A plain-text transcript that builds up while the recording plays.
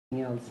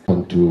else.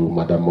 On to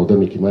Madam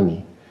Muthomi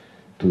Kimani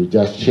to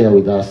just share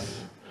with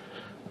us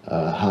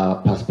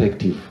her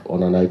perspective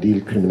on an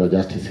ideal criminal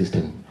justice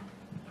system.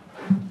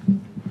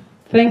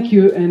 Thank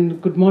you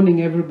and good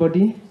morning,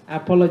 everybody. I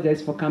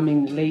apologize for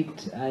coming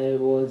late. I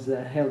was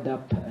held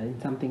up in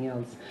something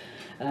else.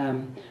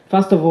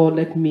 First of all,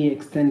 let me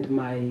extend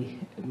my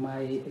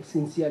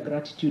sincere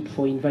gratitude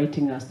for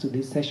inviting us to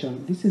this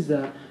session. This is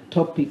a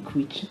topic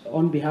which,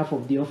 on behalf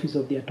of the Office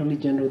of the Attorney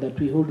General, that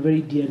we hold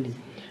very dearly.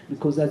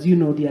 Because as you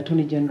know, the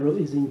Attorney General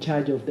is in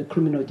charge of the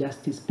criminal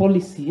justice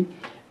policy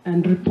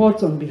and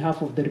reports on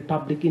behalf of the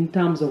Republic in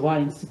terms of our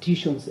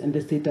institutions and the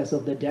status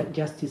of the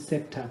justice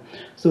sector.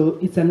 So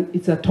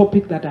it's a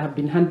topic that I have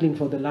been handling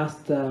for the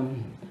last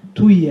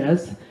 2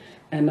 years,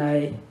 and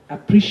I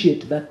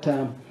appreciate that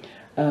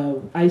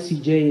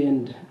ICJ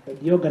and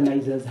the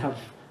organizers have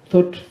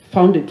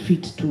found it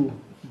fit to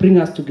bring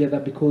us together,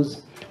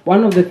 because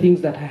one of the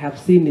things that I have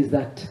seen is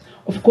that,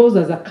 of course,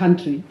 as a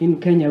country in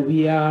Kenya,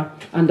 we are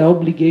under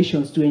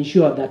obligations to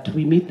ensure that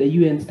we meet the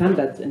UN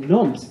standards and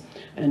norms,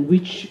 and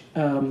which,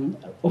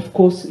 of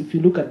course, if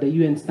you look at the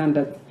UN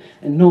standards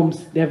and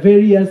norms, there are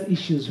various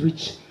issues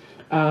which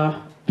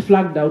are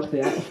flagged out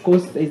there. Of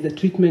course, there is the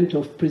treatment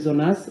of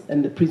prisoners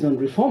and the prison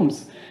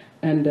reforms,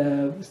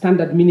 and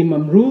standard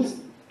minimum rules,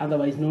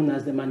 otherwise known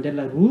as the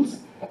Mandela rules,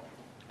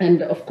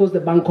 and of course the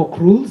Bangkok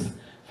rules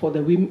for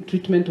the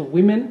treatment of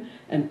women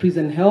and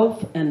prison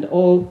health, and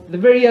all the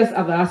various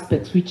other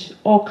aspects which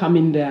all come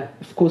in there.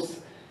 Of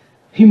course,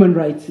 human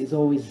rights is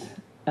always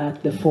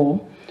at the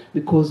fore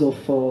because of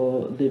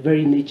the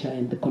very nature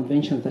and the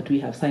conventions that we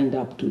have signed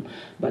up to.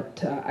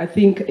 But I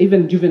think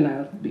even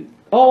juvenile,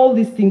 all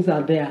these things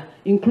are there,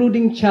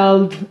 including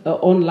child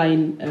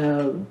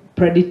online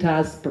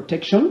predators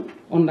protection,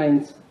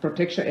 online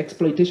protection,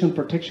 exploitation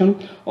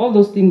protection, all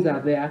those things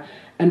are there,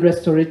 and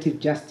restorative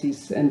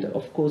justice. And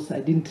of course,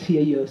 I didn't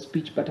hear your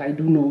speech, but I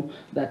do know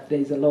that there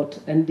is a lot.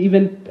 And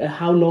even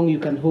how long you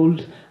can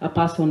hold a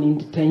person in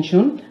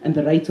detention and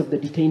the rights of the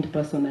detained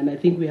person. And I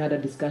think we had a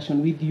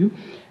discussion with you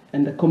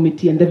and the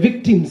committee and the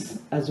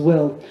victims as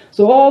well.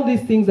 So all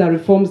these things are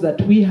reforms that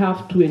we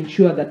have to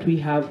ensure that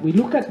we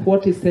look at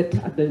what is set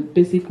at the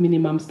basic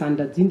minimum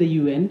standards in the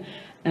UN,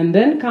 and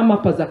then come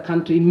up as a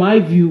country. In my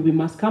view, we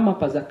must come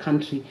up as a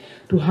country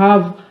to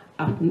have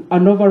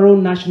an overall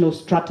national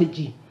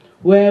strategy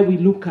where we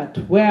look at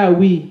where are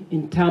we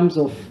in terms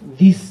of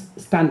this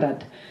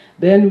standard.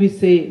 Then we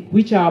say,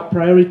 which are our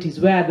priorities,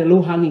 where are the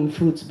low-hanging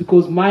fruits?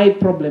 Because my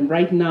problem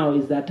right now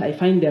is that I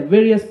find there are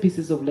various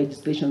pieces of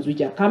legislation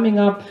which are coming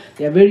up.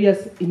 There are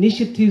various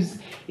initiatives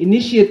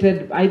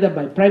initiated either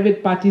by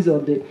private parties or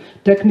the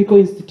technical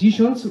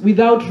institutions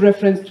without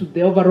reference to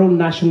the overall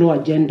national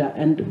agenda,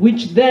 and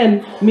which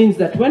then means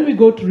that when we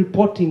go to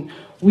reporting,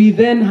 we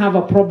then have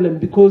a problem,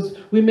 because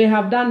we may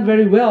have done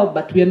very well,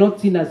 but we are not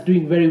seen as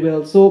doing very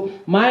well. So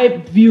my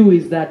view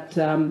is that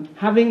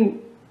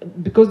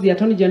because the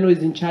Attorney General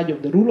is in charge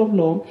of the rule of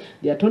law,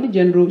 the Attorney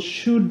General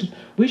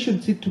we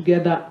should sit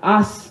together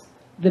as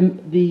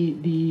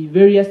the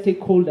various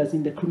stakeholders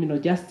in the criminal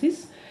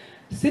justice,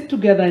 sit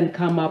together and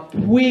come up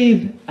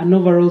with an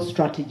overall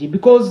strategy.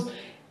 Because,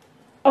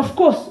 of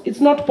course, it's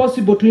not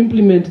possible to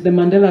implement the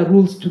Mandela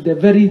rules to the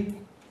very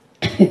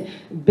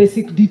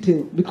basic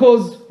detail,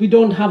 because we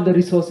don't have the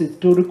resources.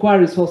 It will require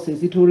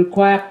resources, it will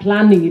require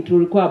planning, it will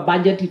require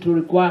budget, it will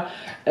require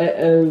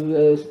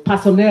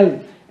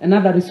personnel and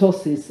other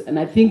resources. And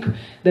I think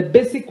the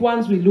basic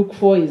ones we look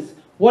for is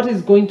what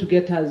is going to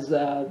get us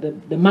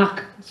the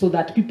mark, so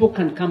that people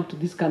can come to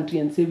this country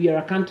and say we are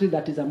a country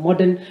that is a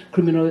modern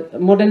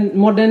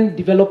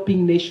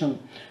developing nation,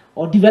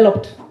 or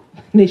developed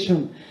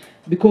nation.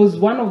 Because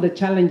one of the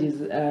challenges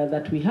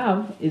that we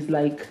have is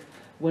like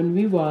when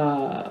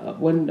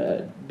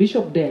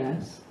Bishop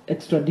Dare's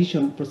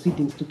extradition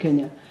proceedings to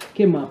Kenya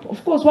came up.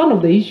 Of course, one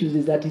of the issues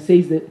is that he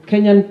says that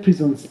Kenyan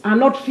prisons are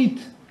not fit.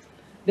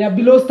 They are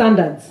below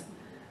standards.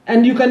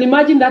 And you can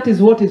imagine that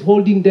is what is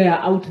holding Dare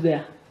out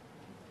there.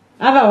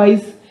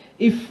 Otherwise,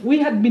 if we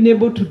had been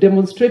able to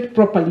demonstrate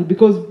properly,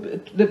 because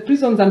the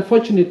prisons,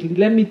 unfortunately,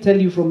 let me tell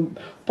you from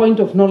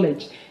point of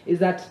knowledge, is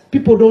that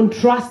people don't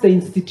trust the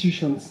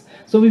institutions.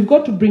 So we've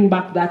got to bring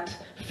back that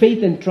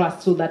faith and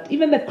trust, so that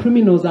even the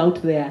criminals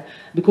out there,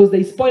 because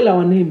they spoil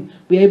our name,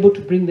 we are able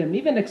to bring them.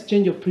 Even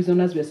exchange of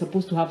prisoners, we are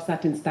supposed to have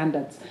certain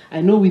standards.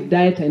 I know with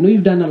diet, I know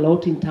you've done a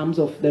lot in terms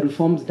of the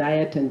reforms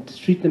diet and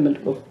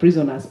treatment of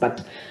prisoners,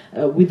 but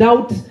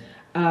without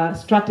a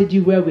strategy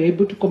where we're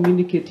able to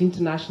communicate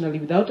internationally,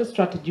 without a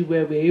strategy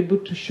where we're able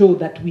to show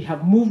that we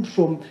have moved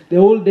from the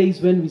old days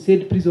when we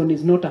said prison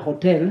is not a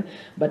hotel,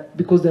 but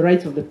because the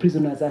rights of the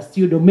prisoners are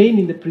still domain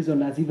in the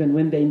prisoners, even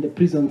when they're in the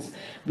prisons,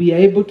 we are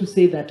able to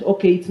say that,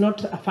 okay, it's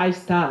not a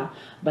 5-star,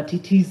 but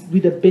it is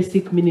with the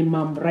basic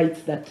minimum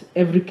rights that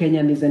every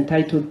Kenyan is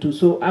entitled to.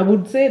 So I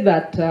would say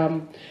that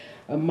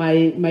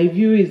my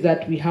view is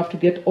that we have to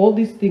get all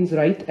these things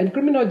right. And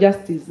criminal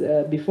justice,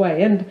 before I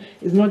end,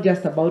 is not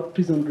just about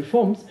prison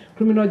reforms.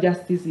 Criminal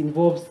justice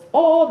involves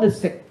all the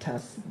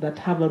sectors that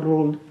have a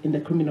role in the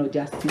criminal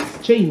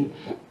justice chain.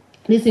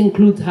 This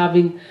includes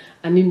having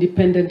an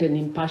independent and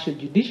impartial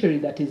judiciary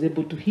that is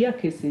able to hear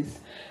cases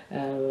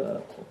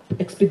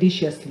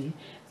expeditiously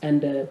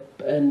and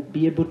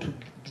be able to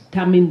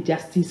determine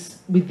justice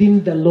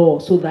within the law,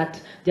 so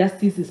that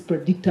justice is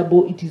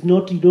predictable. It is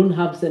not, you don't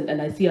have,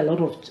 and I see a lot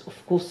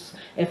of course,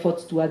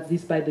 efforts towards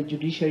this by the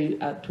judiciary,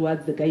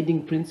 towards the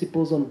guiding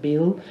principles on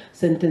bail,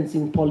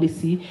 sentencing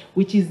policy,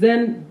 which is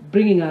then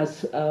bringing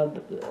us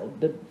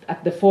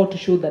at the fore to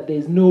show that there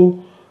is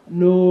no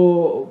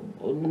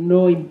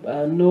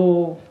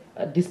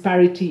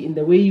disparity in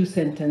the way you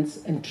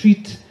sentence and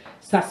treat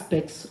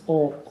suspects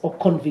or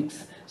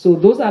convicts. So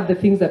those are the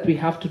things that we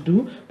have to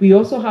do. We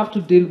also have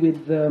to deal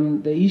with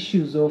the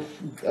issues of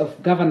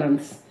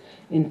governance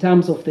in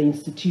terms of the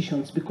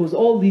institutions, because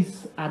all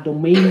these are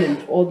domain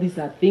and all these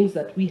are things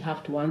that we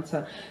have to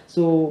answer.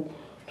 So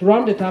to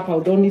round it up, I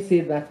would only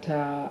say that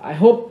I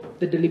hope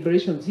the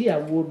deliberations here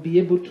will be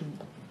able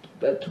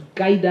to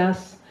guide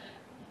us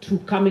to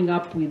coming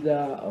up with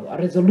a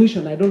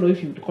resolution. I don't know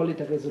if you would call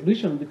it a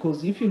resolution,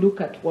 because if you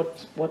look at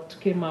what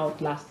came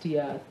out last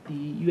year at the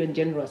UN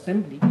General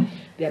Assembly,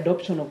 the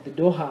adoption of the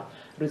Doha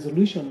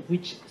resolution,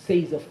 which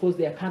says, of course,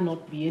 there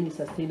cannot be any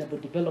sustainable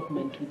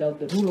development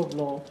without the rule of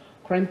law,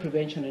 crime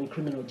prevention, and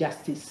criminal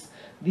justice.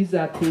 These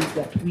are things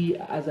that we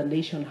as a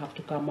nation have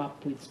to come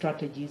up with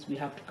strategies, we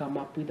have to come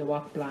up with a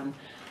work plan,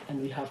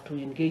 and we have to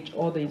engage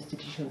all the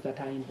institutions that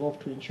are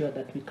involved to ensure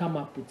that we come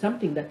up with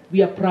something that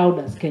we are proud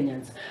as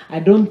Kenyans. I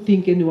don't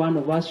think any one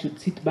of us should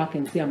sit back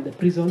and say, I'm the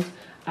prisons,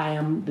 I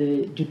am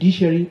the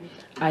judiciary,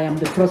 I am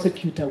the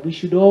prosecutor. We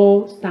should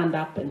all stand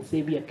up and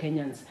say we are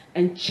Kenyans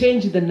and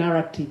change the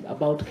narrative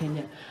about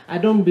Kenya. I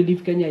don't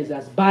believe Kenya is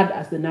as bad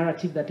as the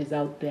narrative that is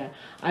out there.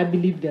 I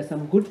believe there are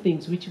some good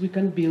things which we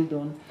can build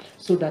on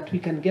so that we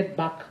can get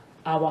back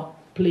our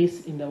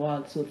place in the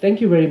world. So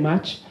thank you very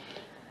much.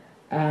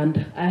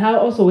 And I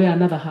also wear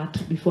another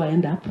hat before I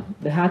end up.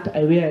 The hat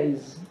I wear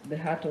is the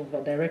hat of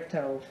a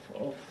director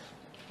of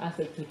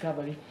asset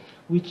recovery,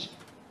 which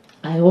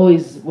I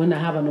always, when I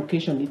have an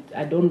occasion,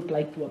 I don't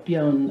like to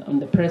appear on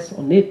the press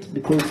on it,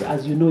 because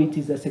as you know, it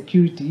is a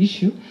security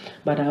issue.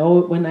 But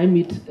when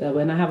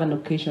I have an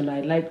occasion,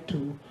 I like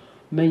to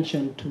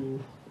mention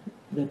to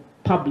the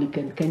public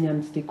and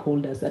Kenyan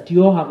stakeholders that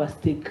you all have a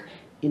stake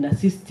in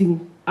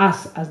assisting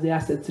us as the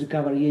Assets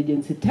Recovery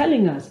Agency,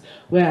 telling us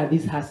where are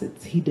these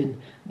assets hidden.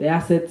 The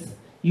assets,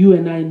 you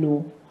and I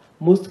know,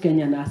 most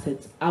Kenyan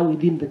assets are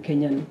within the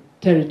Kenyan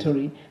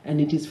territory, and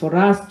it is for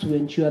us to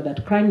ensure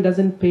that crime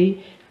doesn't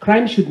pay,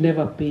 crime should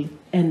never pay,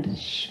 and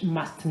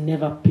must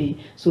never pay,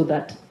 so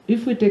that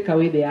if we take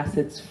away the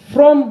assets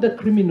from the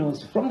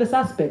criminals, from the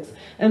suspects,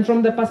 and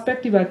from the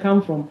perspective I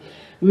come from,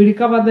 we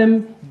recover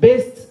them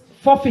based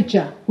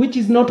forfeiture, which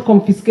is not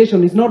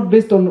confiscation, it's not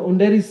based on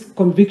Ondari's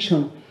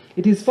conviction.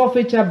 It is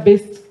forfeiture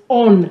based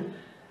on,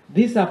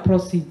 these are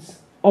proceeds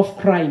of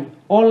crime.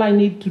 All I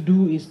need to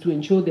do is to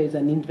ensure there is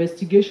an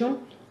investigation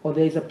or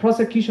there is a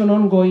prosecution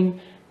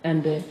ongoing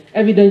and the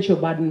evidential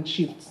burden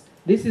shifts.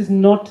 This is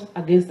not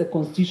against the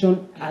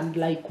Constitution, and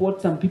like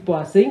what some people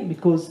are saying,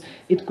 because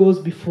it goes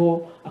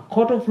before a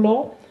court of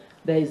law.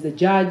 There is the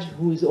judge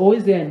who is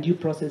always there and due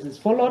process is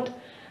followed.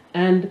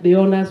 And the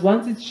owners,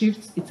 once it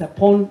shifts, it's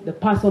upon the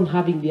person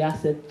having the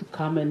asset to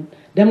come and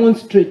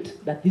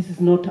demonstrate that this is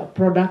not a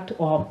product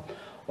or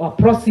a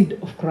proceed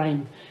of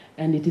crime.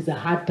 And it is a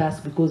hard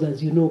task because,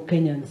 as you know,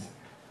 Kenyans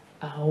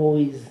are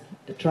always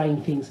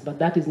trying things. But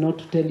that is not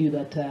to tell you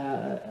that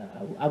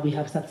we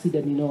have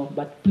succeeded in all.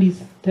 But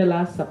please tell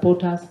us,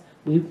 support us.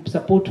 We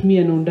support me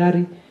and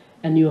Ondari,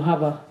 and you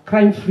have a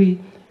crime-free,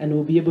 and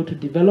we'll be able to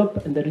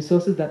develop, and the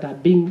resources that are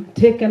being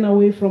taken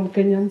away from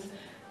Kenyans,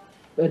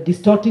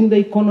 distorting the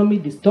economy,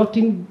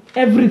 distorting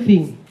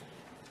everything,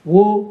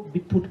 will be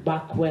put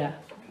back where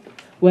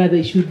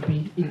they should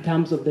be in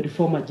terms of the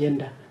reform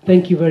agenda.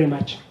 Thank you very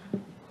much.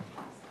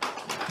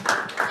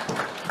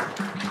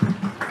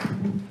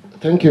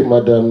 Thank you,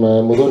 Madam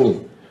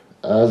Muthomi.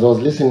 As I was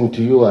listening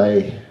to you,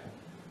 I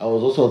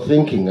was also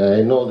thinking,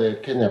 I know the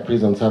Kenya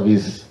Prison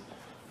Service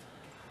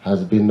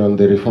has been on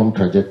the reform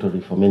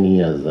trajectory for many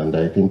years, and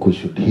I think we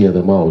should hear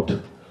them out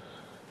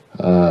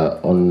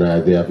on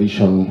their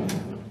vision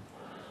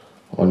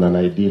on an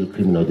ideal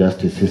criminal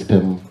justice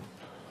system,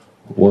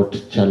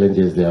 what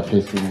challenges they are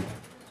facing,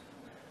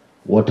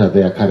 what are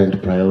their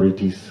current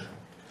priorities.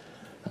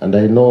 And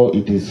I know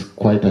it is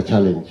quite a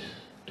challenge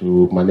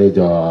to manage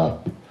our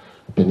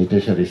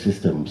penitentiary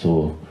system.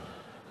 So,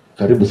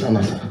 karibu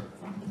sana sir.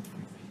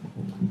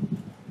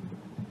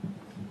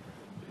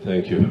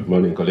 Thank you.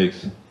 Morning,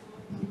 colleagues.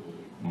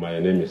 My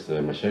name is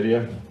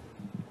Macharia.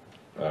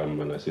 I'm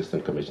an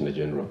Assistant Commissioner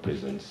General of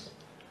Prisons.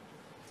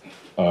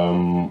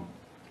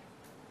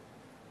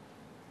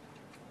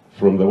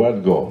 From the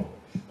word go,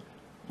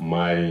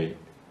 my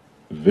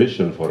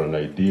vision for an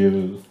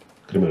ideal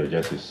criminal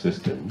justice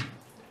system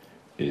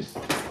is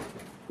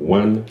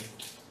one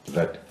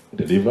that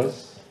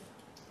delivers,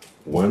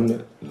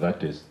 one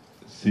that is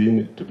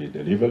seen to be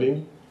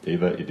delivering,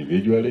 either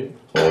individually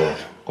or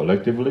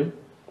collectively,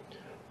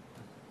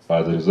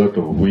 as a result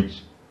of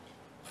which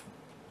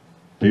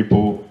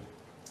people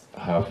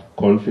have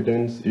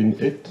confidence in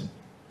it.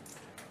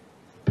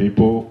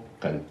 People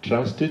can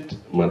trust it.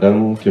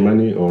 Madam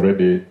Kimani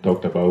already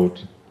talked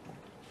about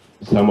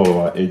some of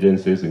our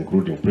agencies,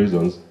 including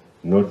prisons,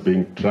 not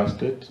being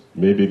trusted,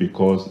 maybe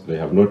because they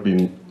have not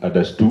been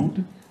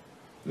understood.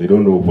 They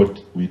don't know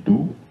what we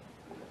do.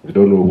 They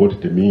don't know what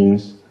it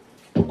means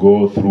to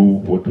go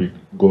through what we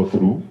go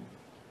through.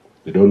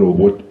 They don't know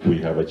what we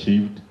have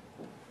achieved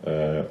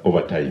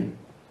over time.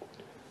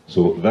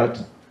 So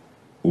that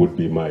would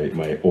be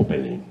my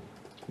opening.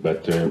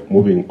 But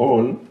moving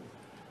on,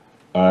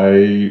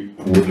 I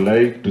would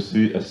like to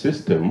see a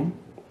system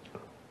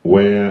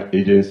where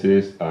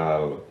agencies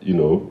are,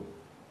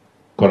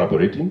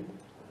 collaborating,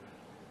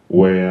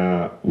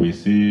 where we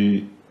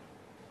see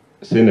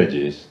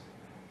synergies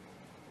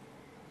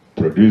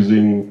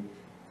producing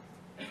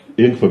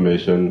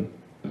information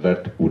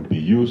that would be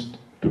used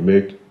to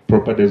make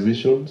proper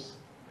decisions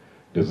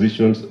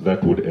that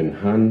would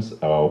enhance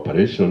our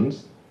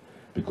operations,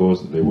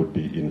 because they would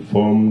be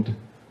informed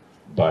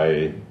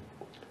by,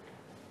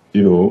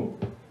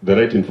 the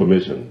right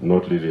information,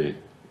 not really,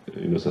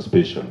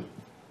 suspicion.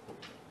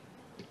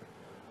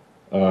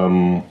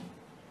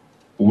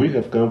 We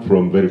have come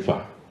from very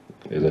far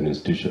as an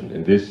institution,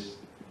 and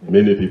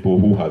many people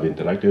who have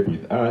interacted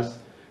with us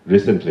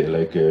recently,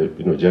 like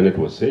Janet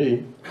was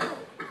saying,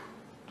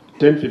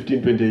 10,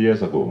 15, 20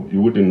 years ago,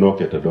 you wouldn't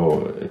knock at a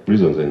door at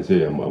prisons and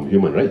say, I'm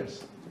human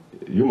rights.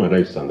 Human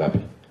rights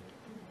sangapi?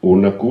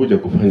 Unakuja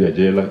kufanya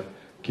jela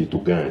kitu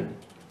gani?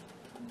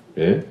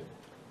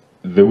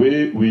 The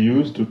way we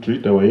used to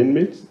treat our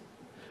inmates,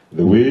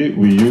 the way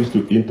we used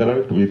to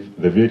interact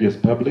with the various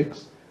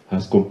publics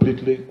has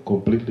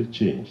completely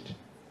changed.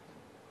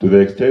 To the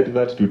extent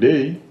that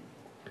today,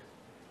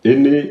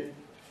 any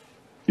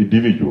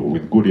individual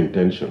with good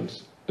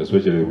intentions,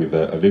 especially with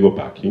a legal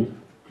backing,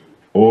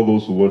 all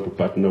those who want to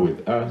partner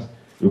with us,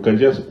 you can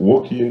just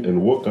walk in and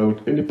walk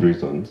out any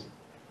prisons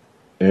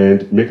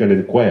and make an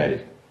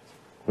inquiry,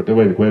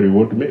 whatever inquiry you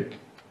want to make,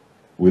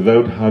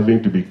 without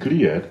having to be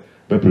cleared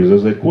by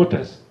prisons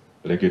headquarters,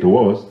 like it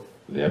was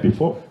there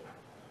before.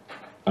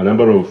 A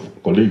number of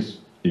colleagues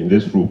in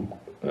this room,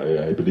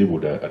 I believe,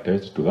 would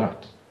attest to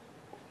that.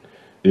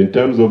 In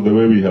terms of the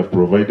way we have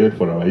provided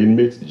for our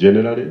inmates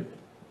generally,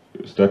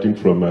 starting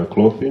from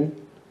clothing,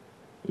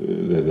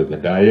 the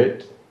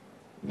diet,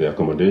 the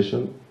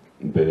accommodation,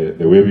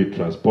 the way we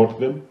transport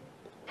them,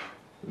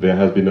 there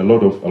has been a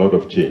lot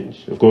of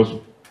change. Of course,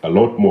 a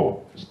lot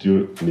more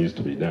still needs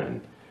to be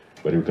done,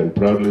 but we can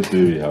proudly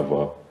say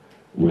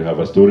we have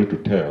a story to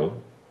tell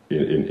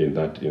in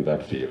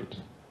that field.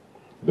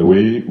 The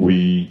way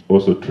we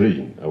also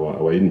train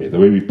our inmates, the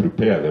way we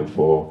prepare them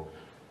for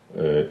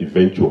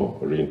eventual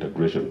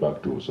reintegration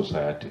back to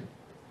society,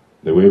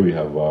 the way we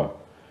have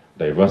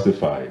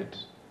diversified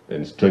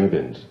and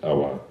strengthened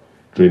our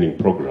training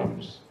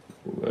programs.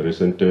 A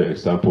recent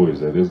example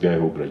is this guy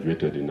who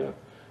graduated in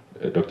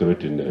a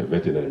doctorate in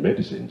veterinary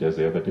medicine just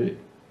the other day.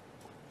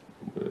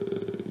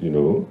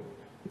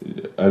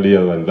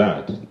 Earlier than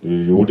that,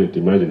 you wouldn't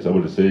imagine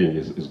somebody saying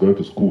is going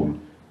to school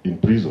in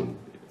prison,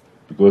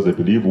 because the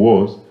belief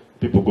was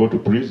people go to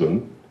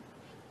prison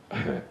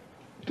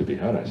to be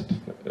harassed.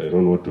 I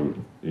don't want to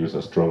use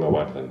a stronger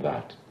word than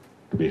that,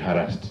 to be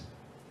harassed,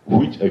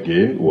 which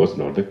again was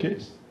not the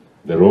case.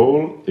 The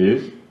role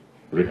is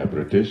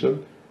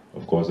rehabilitation,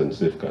 of course, and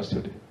safe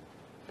custody.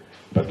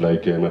 But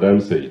like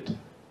Madam said,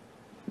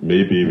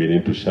 maybe we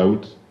need to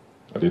shout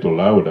a little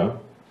louder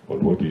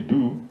on what we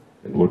do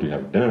and what we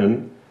have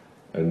done,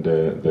 and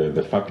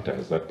the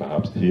factors that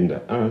perhaps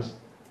hinder us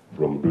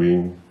from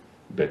doing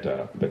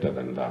better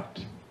than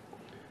that.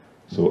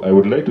 So I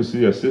would like to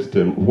see a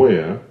system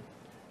where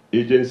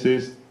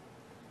agencies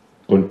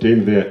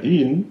contained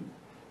therein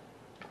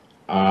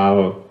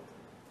are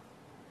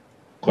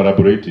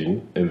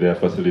collaborating, and they are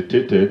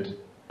facilitated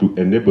to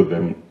enable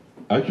them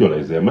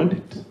actualize their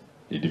mandate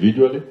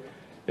individually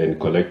and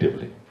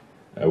collectively.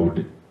 I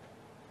would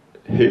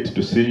hate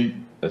to see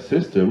a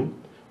system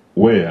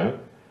where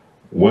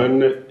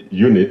one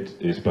unit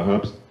is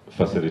perhaps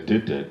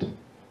facilitated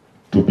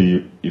to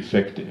be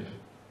effective,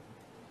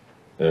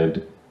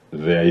 and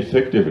their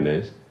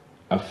effectiveness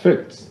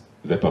affects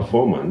the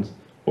performance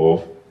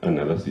of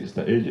another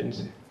sister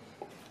agency.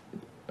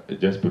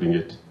 Just putting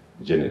it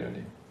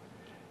generally.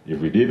 If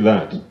we did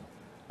that,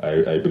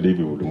 I believe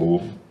we would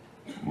move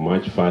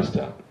much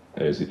faster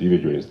as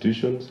individual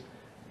institutions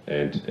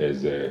and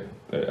as a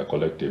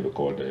collective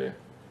called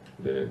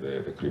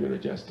the criminal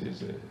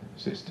justice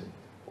system.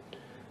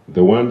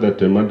 The one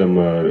that Madam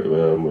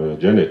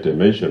Janet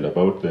mentioned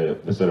about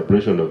the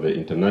celebration of the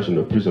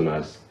International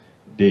Prisoners'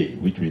 Day,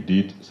 which we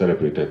did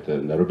celebrate at the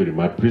Nairobi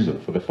Remand Prison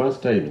for the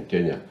first time in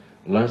Kenya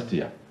last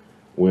year,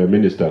 where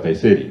Minister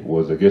Kaiseri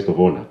was a guest of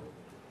honor.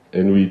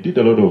 And we did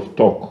a lot of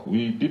talk.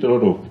 We did a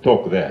lot of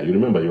talk there. You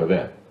remember, you were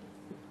there.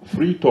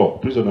 Free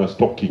talk, prisoners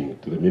talking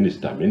to the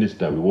minister.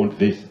 Minister, we want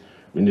this.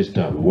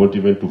 Minister, we want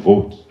even to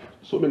vote.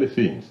 So many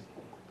things.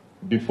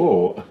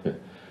 Before,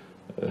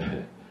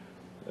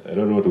 I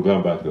don't want to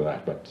come back to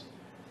that, but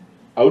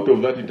out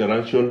of that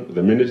interaction,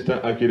 the minister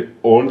actually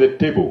on the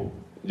table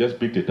just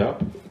picked it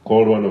up,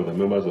 called one of the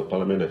members of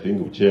parliament, I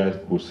think,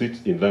 who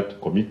sits in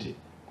that committee.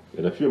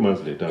 And a few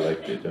months later,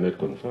 like Janet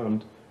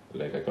confirmed,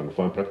 like I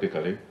confirmed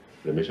practically,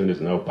 the mission is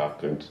now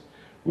back, and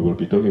we will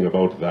be talking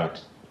about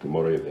that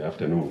tomorrow in the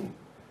afternoon,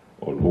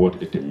 on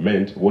what it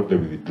meant, what the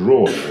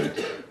withdrawal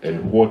meant,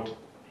 and what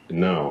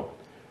now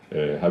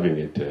having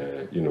it,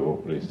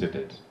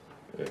 reinstated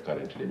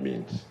currently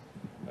means.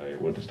 I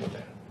want to stop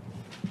there.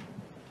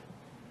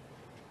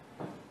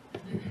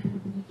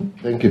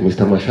 Thank you,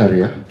 Mr.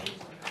 Macharia.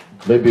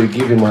 Maybe we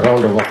give him a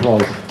round of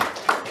applause.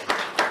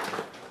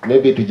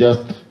 Maybe to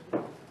just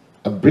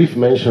a brief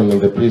mention on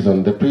the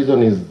prison. The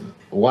prison is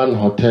one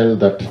hotel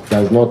that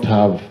does not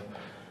have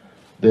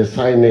the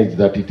signage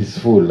that it is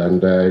full.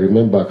 And I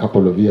remember a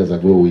couple of years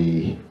ago,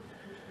 we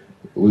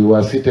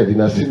were seated in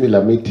a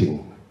similar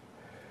meeting.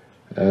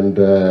 And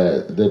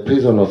the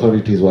prison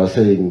authorities were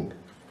saying,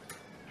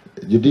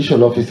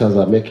 judicial officers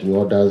are making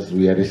orders,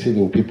 we are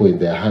receiving people in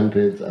their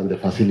hundreds, and the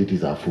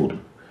facilities are full.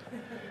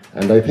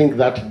 And I think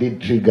that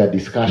did trigger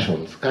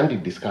discussions,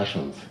 candid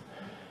discussions,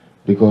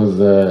 because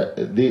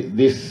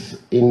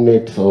these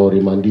inmates or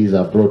remandees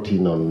are brought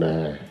in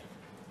on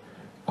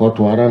court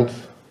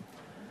warrants,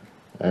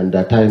 and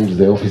at times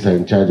the officer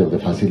in charge of the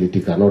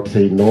facility cannot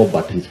say no,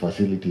 but his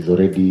facility is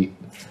already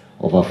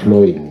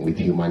overflowing with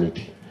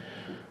humanity.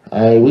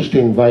 I wish to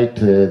invite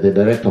the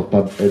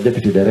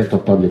Deputy Director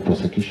of Public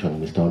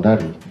Prosecution, Mr.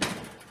 Ondari.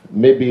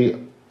 Maybe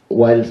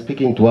while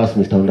speaking to us,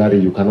 Mr.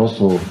 Ondari, you can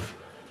also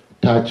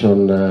touch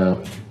on the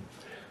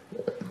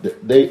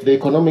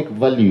economic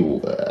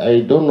value. I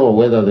don't know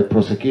whether the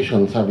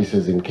prosecution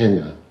services in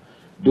Kenya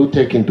do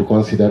take into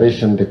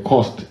consideration the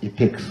cost it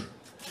takes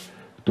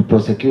to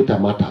prosecute a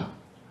matter,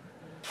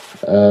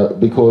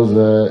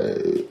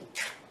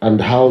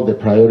 and how the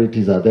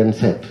priorities are then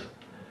set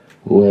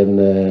when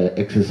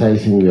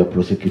exercising your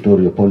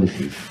prosecutorial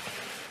policies,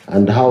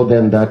 and how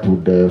then that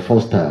would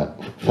foster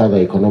further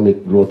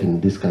economic growth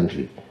in this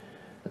country.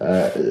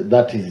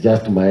 That is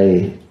just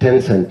my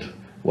 10 cents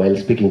while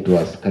speaking to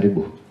us.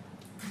 Karibu.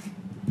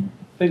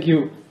 Thank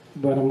you,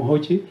 Bwana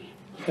Mohochi.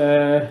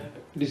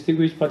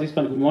 Distinguished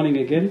participants, good morning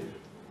again.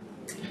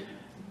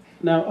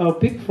 Now, I'll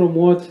pick from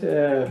what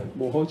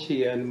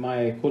Mohochi and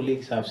my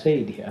colleagues have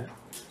said here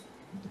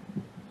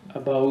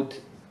about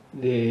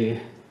the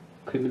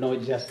criminal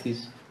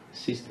justice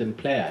system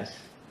players.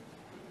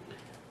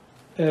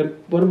 Bwana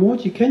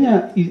Mohochi,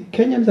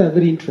 Kenyans are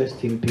very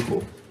interesting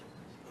people.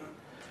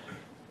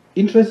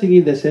 Interesting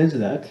in the sense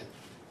that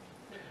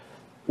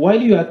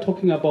while you are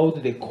talking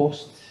about the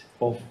costs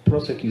of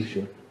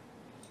prosecution,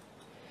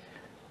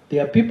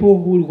 there are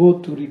people who will go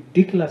to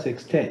ridiculous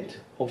extent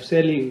of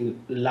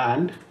selling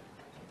land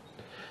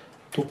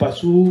to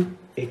pursue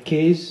a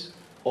case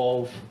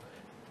of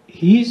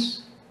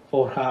his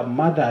or her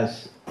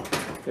mother's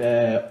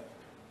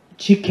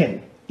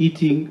chicken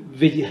eating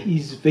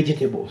his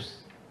vegetables.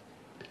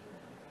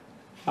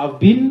 I've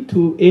been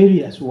to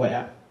areas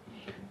where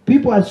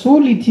people are so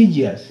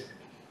litigious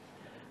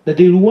that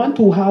they want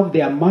to have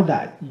their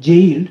mother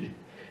jailed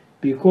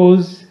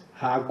because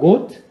her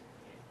goat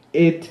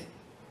ate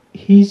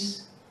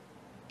his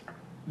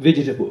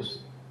vegetables.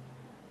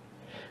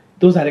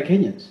 Those are the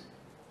Kenyans.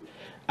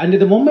 And at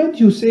the moment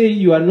you say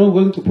you are not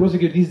going to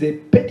prosecute, this is a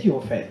petty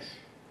offense.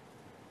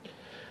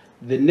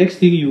 The next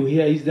thing you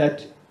hear is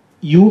that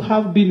you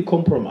have been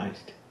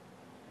compromised.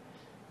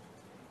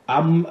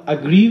 I'm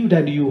aggrieved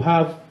and you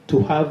have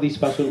to have this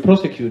person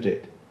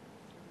prosecuted.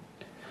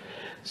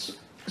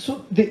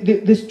 So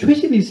the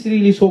situation is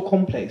really so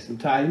complex at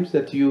times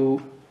that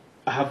you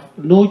have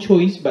no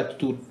choice but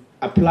to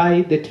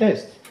apply the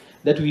test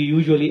that we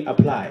usually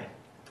apply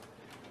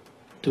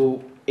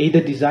to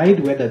either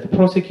decide whether to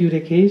prosecute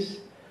a case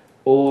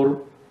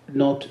or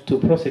not to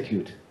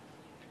prosecute.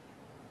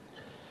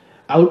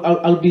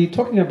 I'll be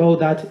talking about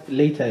that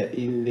later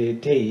in the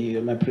day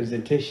in my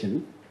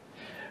presentation.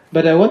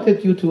 But I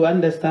wanted you to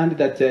understand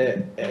that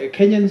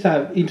Kenyans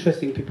are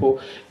interesting people.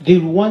 They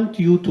want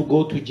you to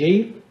go to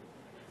jail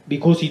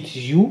because it's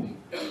you.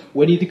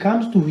 When it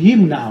comes to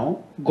him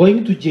now,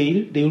 going to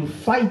jail, they will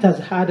fight as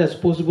hard as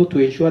possible to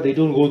ensure they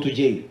don't go to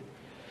jail.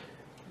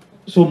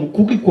 So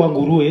mkuki kwa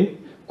nguruwe,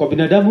 kwa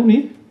binadamu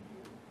ni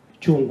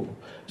chungu.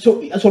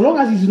 So long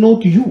as it's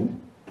not you,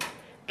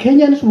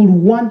 Kenyans will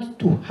want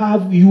to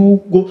have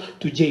you go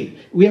to jail.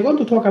 We are going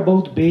to talk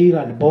about bail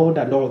and bond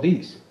and all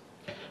this.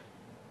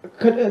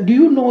 Do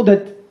you know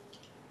that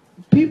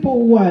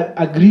people who are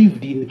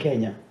aggrieved in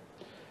Kenya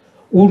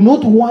will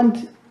not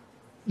want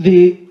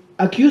the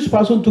accused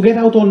person to get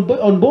out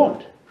on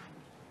bond?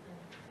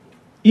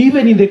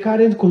 Even in the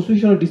current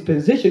constitutional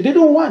dispensation, they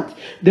don't want.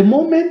 The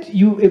moment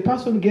a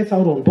person gets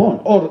out on bond,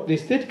 or the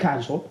state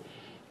council,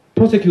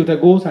 prosecutor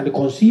goes and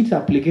concedes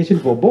application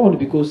for bond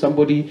because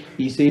somebody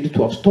is said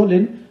to have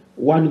stolen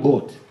one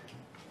goat.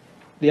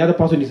 The other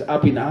person is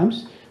up in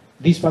arms.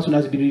 This person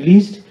has been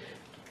released.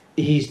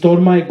 He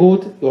stole my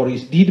goat, or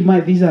he did my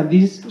this and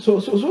this. So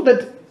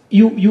that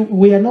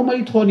we are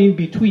normally torn in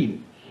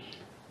between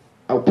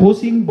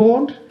opposing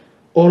bond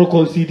or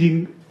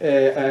conceding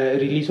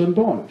release on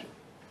bond.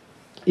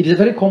 it is a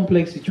very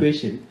complex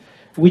situation,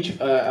 which,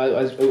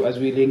 as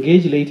we'll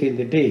engage later in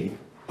the day,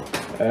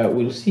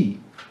 we'll see.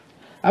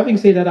 Having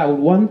said that, I would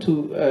want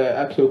to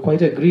actually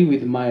quite agree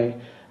with my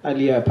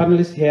earlier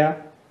panelists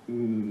here,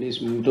 Ms.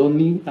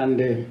 Muthomi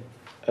and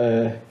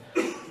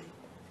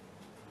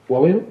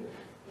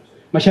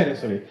Macharia,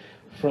 sorry,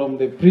 from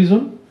the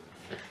prison.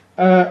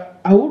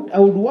 I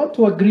would want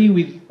to agree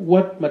with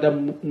what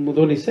Madam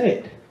Muthomi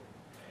said.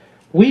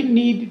 We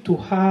need to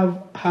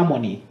have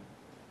harmony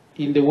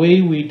in the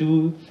way we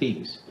do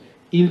things,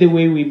 in the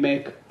way we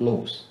make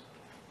laws.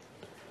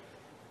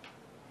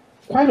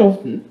 Quite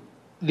often,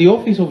 the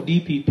office of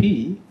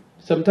DPP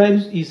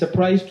sometimes is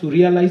surprised to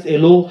realize a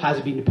law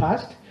has been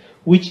passed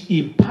which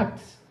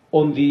impacts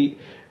on the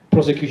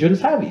prosecution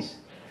service.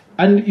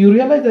 And you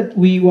realize that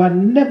we were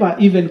never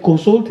even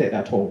consulted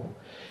at all.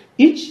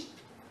 Each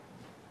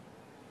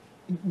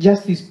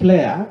justice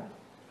player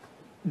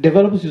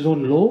develops his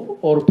own law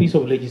or piece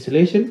of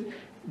legislation,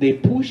 they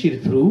push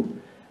it through.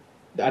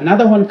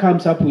 Another one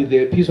comes up with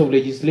a piece of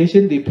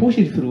legislation, they push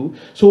it through.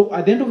 So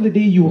at the end of the day,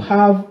 you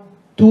have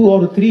 2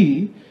 or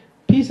 3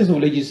 pieces of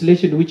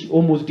legislation which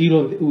almost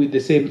deal with the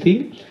same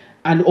thing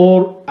and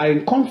or are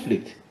in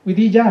conflict with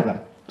each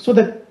other. So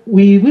that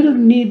we will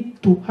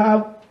need to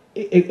have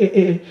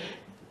a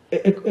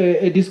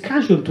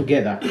discussion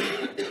together,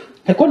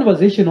 a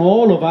conversation,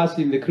 all of us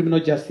in the criminal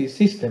justice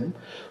system,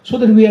 so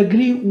that we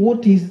agree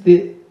what is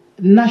the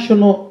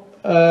national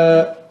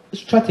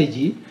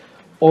strategy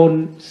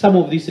on some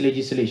of this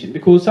legislation,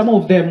 because some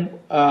of them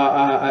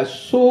are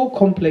so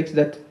complex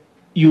that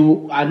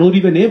you are not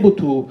even able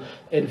to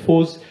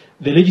enforce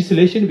the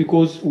legislation,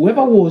 because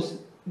whoever was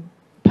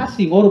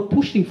passing or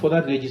pushing for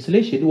that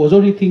legislation was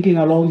only thinking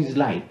along his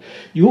line.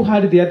 You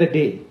heard the other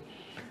day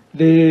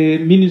the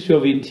Ministry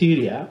of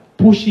Interior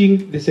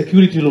pushing the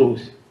security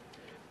laws,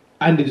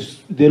 and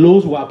the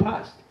laws were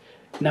passed.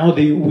 Now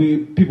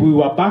people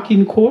were back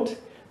in court,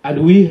 and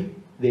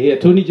the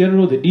Attorney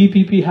General, the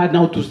DPP, had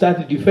now to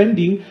start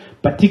defending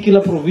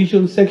particular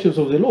provisions, sections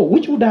of the law,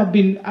 which would have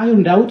been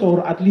ironed out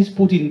or at least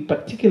put in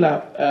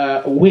particular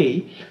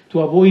way to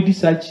avoid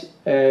such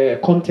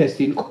contest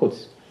in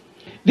courts.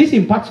 This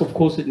impacts, of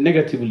course,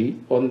 negatively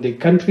on the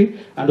country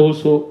and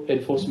also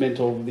enforcement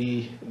of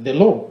the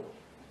law.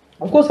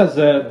 Of course, as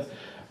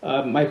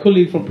my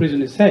colleague from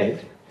prison has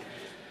said,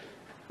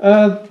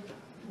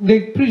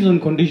 the prison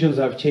conditions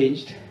have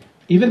changed.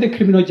 Even the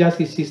criminal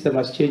justice system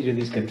has changed in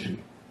this country.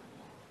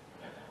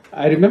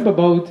 I remember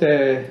about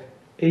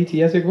 8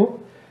 years ago,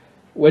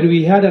 when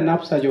we had an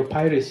upsurge of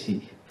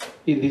piracy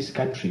in this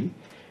country,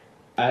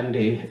 and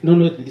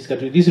not in this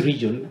country, this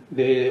region,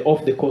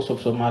 off the coast of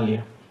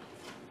Somalia.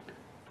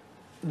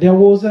 There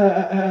was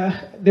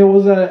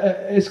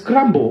a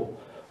scramble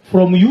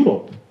from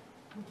Europe.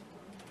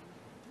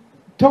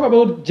 Talk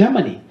about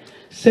Germany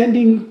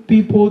sending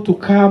people to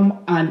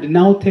come and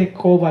now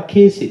take over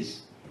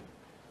cases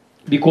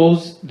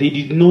because they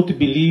did not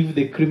believe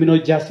the criminal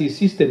justice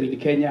system in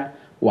Kenya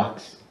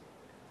works.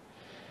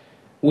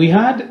 We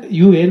had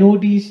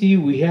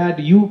UNODC, we had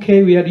UK,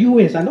 we had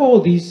US, and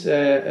all these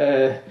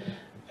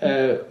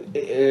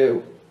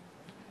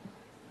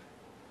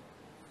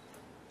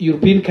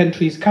European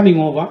countries coming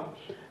over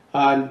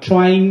and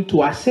trying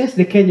to assess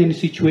the Kenyan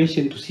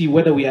situation to see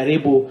whether we are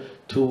able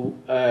to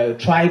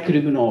try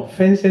criminal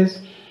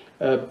offenses,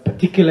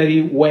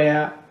 particularly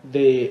where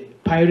the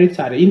pirates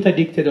are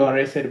interdicted or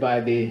arrested by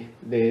the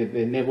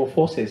naval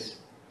forces,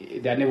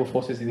 their naval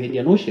forces in the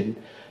Indian Ocean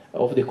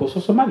of the coast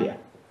of Somalia.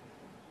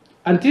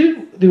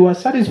 Until they were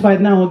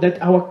satisfied now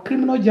that our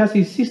criminal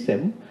justice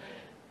system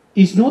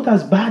is not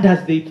as bad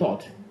as they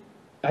thought.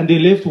 And they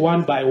left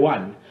one by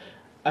one.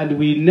 And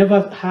we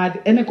never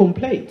had any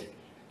complaint.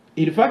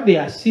 In fact, they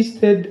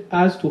assisted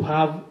us to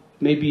have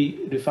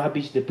maybe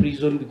refurbished the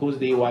prison because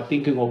they were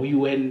thinking of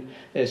UN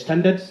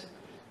standards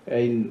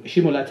in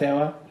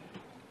Shimolatewa.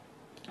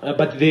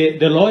 But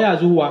the lawyers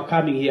who were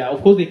coming here,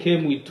 of course, they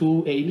came with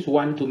 2 aims.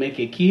 One, to make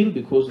a kill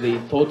because they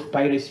thought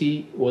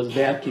piracy was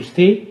there to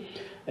stay.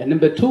 And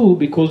number 2,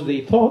 because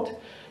they thought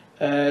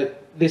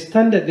the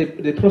standard,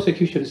 the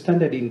prosecution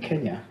standard in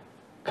Kenya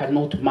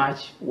cannot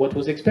match what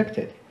was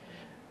expected.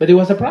 But they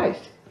were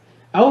surprised.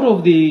 Out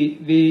of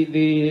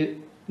the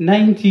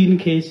 19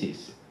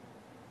 cases,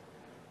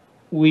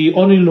 we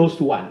only lost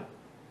 1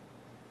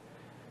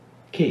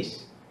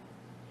 case.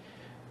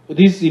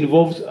 This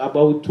involves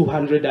about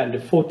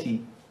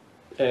 240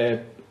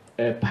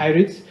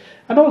 pirates,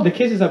 and all the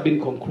cases have been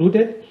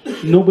concluded.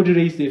 Nobody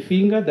raised a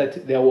finger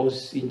that there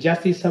was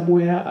injustice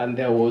somewhere and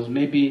there was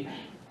maybe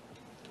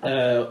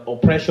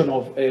oppression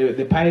of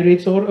the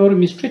pirates or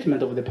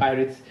mistreatment of the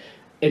pirates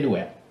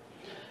anywhere.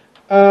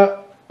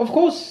 Of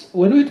course,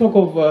 when we talk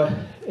of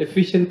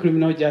efficient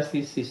criminal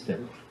justice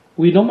system,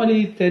 we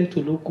normally tend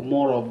to look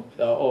more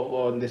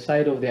on the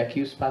side of the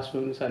accused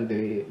persons and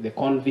the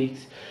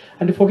convicts,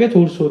 and forget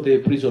also the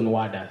prison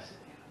warders.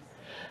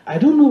 I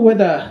don't know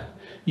whether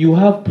you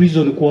have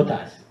prison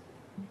quarters.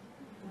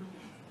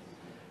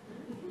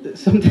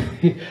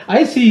 Sometimes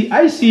I see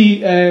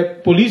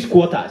police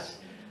quarters.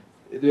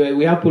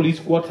 We have police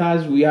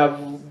quarters. We have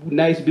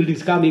nice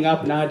buildings coming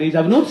up nowadays.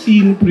 I've not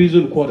seen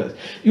prison quarters.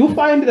 You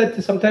find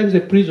that sometimes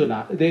the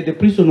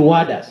prison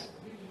warders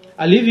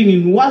are living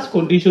in worse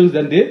conditions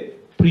than the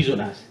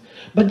prisoners.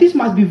 But this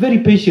must be very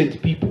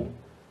patient people,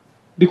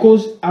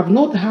 because I've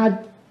not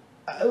had,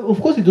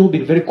 of course it's not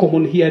been very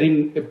common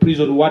hearing a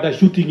prison warder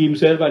shooting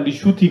himself and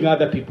shooting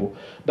other people.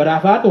 But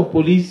I've heard of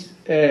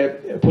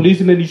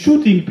policemen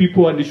shooting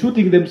people and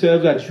shooting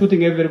themselves and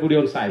shooting everybody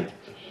on sight,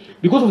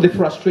 because of the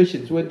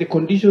frustrations, when the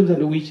conditions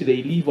under which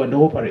they live and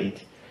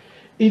operate.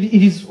 It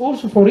is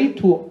also for it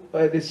to,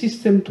 the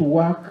system to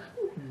work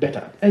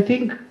better. I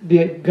think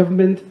the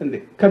government and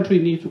the country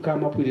need to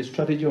come up with a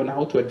strategy on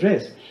how to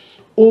address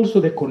also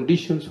the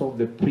conditions of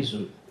the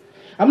prison.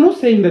 I'm not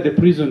saying that the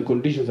prison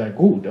conditions are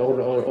good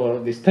or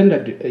the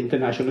standard,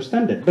 international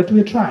standard, but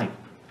we're trying.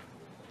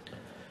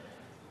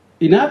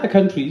 In other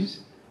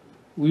countries,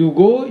 you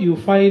go, you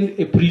find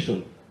a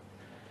prison,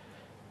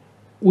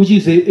 which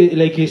is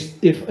like a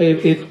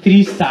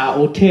 3-star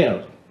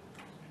hotel,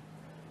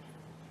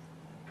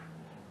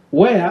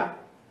 where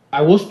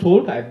I was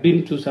told, I've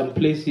been to some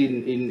place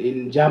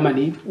in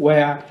Germany,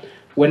 where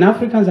when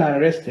Africans are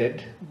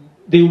arrested,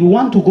 they will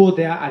want to go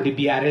there and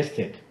be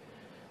arrested.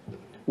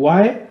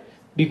 Why?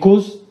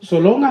 Because so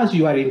long as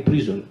you are in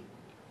prison,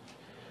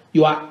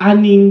 you are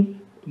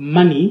earning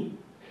money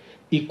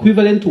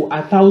equivalent to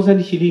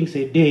 1,000 shillings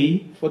a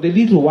day for the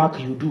little work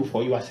you do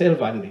for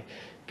yourself and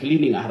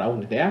cleaning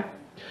around there.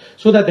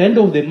 So that at the end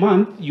of the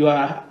month, you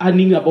are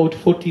earning about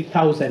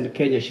 40,000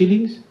 Kenya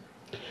shillings,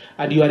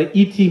 and you are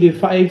eating a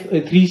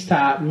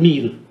 3-star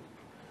meal.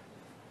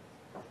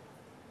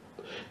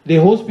 The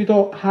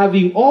hospital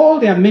having all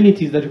the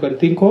amenities that you can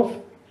think of.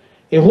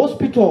 A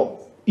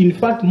hospital, in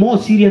fact, more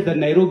serious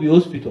than Nairobi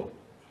Hospital,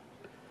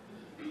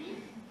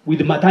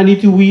 with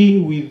maternity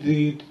wing, with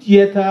the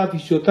theater,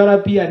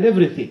 physiotherapy, and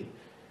everything.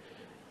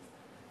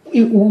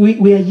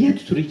 We are yet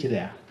to reach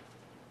there,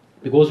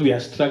 because we are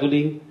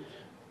struggling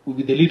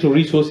with the little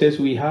resources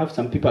we have.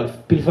 Some people are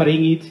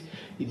pilfering it.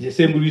 It's the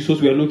same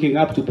resource we are looking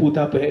up to put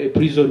up a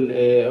prison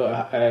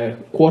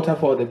quarter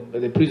for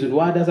the prison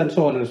warders, and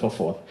so on and so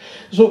forth.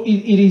 So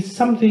it is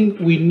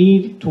something we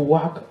need to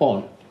work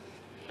on.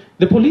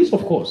 The police,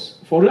 of course,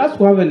 for us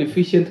to have an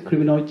efficient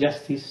criminal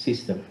justice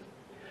system,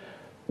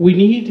 we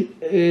need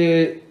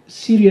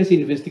serious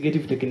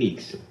investigative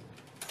techniques.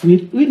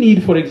 We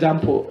need, for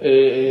example,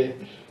 a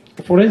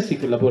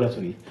forensic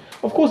laboratory.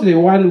 Of course, the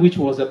one which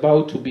was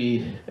about to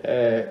be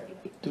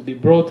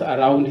brought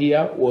around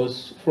here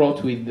was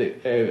fraught with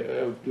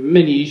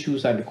many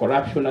issues and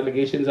corruption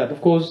allegations, and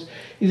of course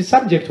is a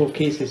subject of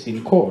cases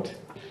in court.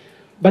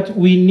 But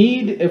we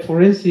need a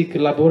forensic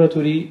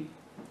laboratory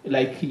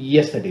like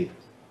yesterday,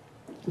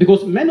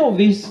 because many of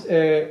these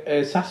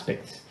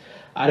suspects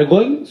are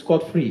going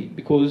scot-free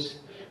because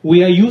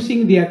we are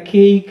using the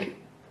archaic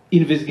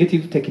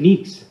investigative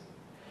techniques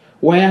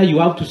where you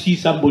have to see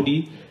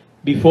somebody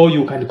before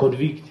you can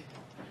convict.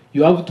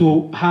 You have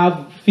to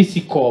have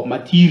physical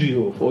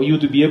material for you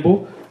to be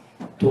able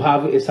to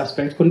have a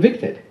suspect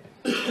convicted.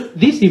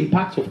 This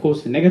impacts, of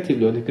course,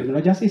 negatively on the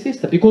criminal justice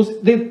system,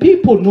 because the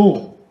people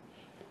know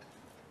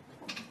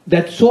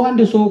that so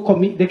and so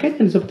commit. The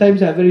Kenyans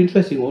sometimes are very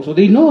interesting also.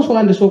 They know so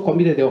and so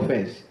committed the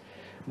offense,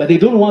 but they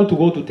don't want to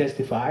go to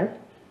testify.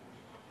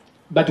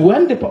 But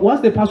when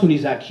once the person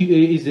is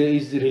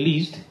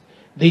released,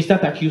 they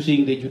start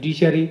accusing the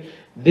judiciary.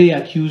 They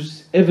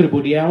accuse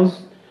everybody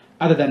else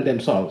other than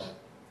themselves.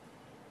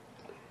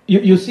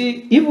 You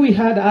see, if we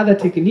had other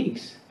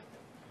techniques,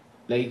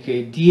 like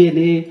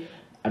DNA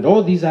and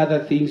all these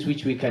other things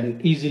which we can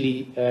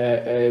easily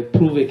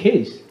prove a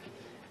case,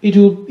 it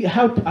will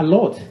help a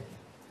lot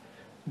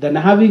than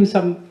having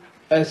some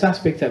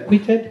suspects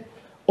acquitted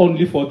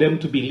only for them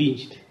to be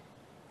lynched.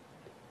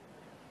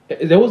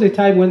 There was a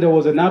time when there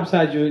was an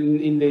upsurge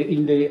in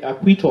the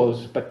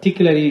acquittals,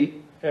 particularly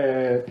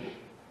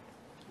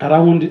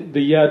around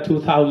the year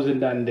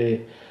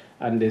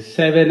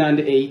 2007 and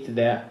 8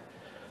 there,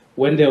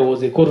 when there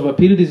was a Court of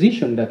Appeal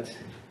decision that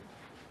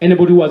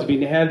anybody who has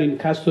been held in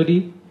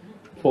custody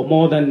for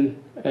more than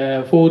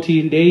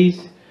 14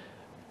 days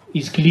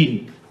is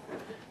clean,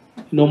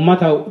 no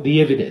matter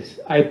the evidence.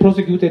 I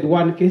prosecuted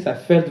one case. I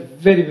felt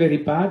very, very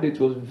bad. It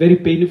was very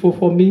painful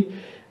for me.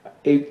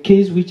 A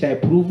case which I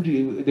proved,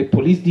 the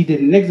police did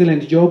an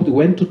excellent job. They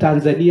went to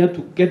Tanzania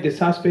to get the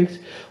suspects.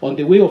 On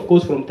the way, of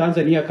course, from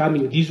Tanzania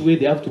coming this way,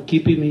 they have to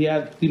keep him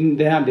here, keep him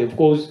there, and of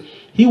course,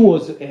 he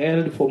was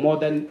held for more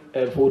than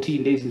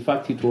 14 days. In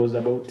fact, it was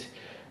about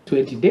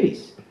 20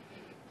 days.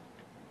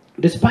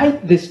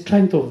 Despite the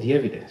strength of the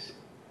evidence,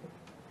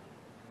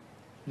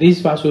 this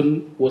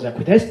person was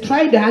acquitted. I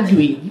tried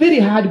arguing very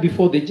hard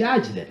before the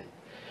judge then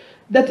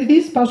that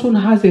this person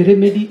has a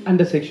remedy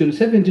under Section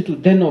 72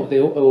 then of the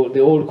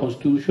old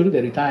Constitution,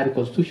 the retired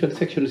Constitution,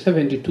 Section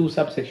 72,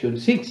 subsection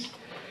 6.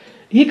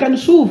 He can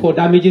sue for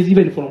damages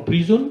even from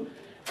prison.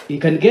 He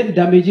can get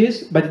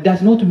damages, but it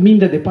does not mean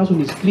that the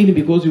person is clean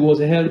because he was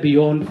held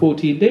beyond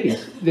 14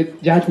 days. The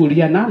judge will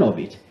hear none of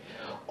it.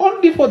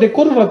 Only for the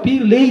Court of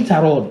Appeal later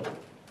on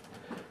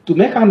to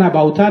make an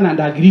about turn and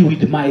agree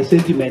with my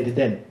sentiment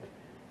then.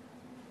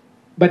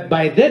 But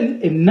by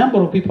then, a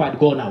number of people had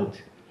gone out,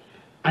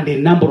 and a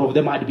number of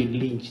them had been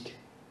lynched.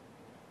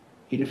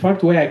 In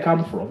fact, where I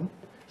come from,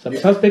 some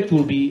suspects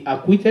will be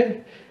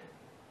acquitted,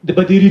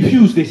 but they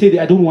refuse. They say,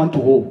 I don't want to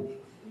go.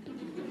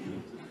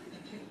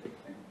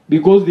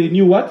 Because they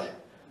knew what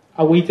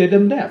awaited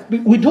them there.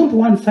 We don't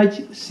want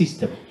such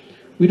system.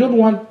 We don't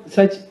want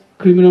such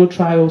criminal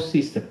trial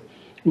system.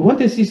 We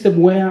want a system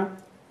where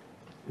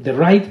the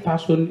right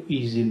person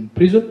is in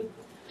prison,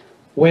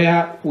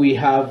 where we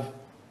have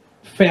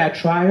fair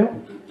trial,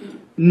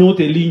 not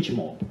a lynch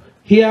mob.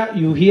 Here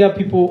you hear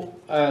people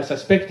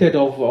suspected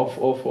of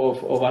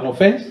an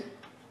offense,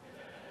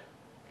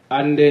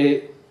 and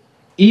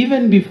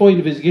even before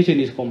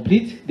investigation is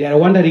complete, they are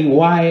wondering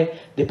why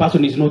the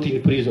person is not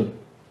in prison.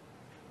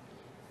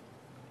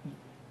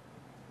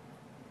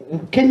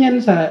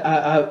 Kenyans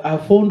are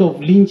fond of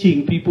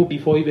lynching people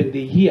before even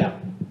they hear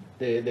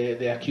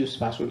the accused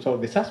persons or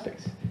the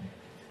suspects.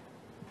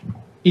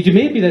 It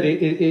may be that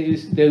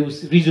there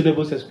was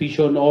reasonable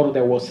suspicion or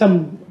there was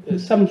some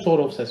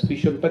sort of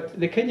suspicion, but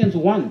the Kenyans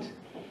want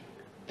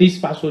this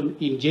person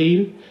in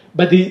jail,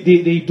 but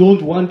they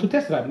don't want to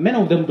testify.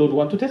 Many of them don't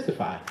want to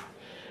testify.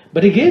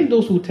 But again,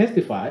 those who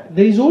testify,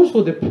 there is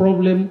also the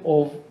problem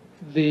of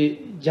the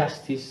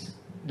justice,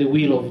 the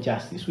will of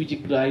justice,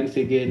 which grinds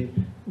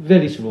again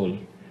very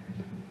slowly.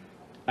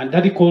 And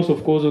that calls,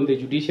 of course, on the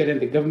judiciary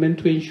and the government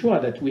to ensure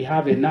that we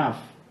have enough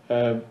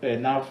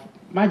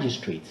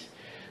magistrates.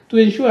 To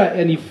ensure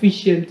an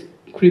efficient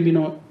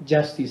criminal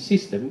justice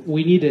system,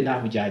 we need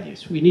enough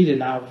judges. We need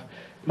enough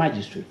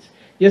magistrates.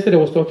 Yesterday I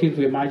was talking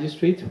to a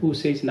magistrate who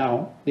says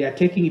now they are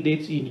taking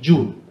dates in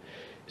June.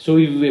 So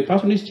if a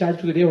person is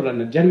charged today or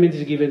an adjournment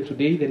is given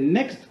today, the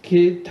next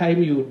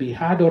time you will be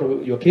heard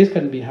or your case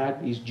can be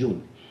heard is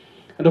June.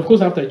 And of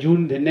course after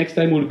June, the next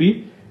time will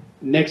be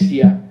next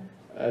year,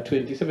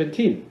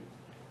 2017.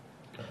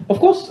 Of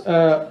course,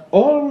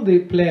 all the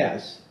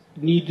players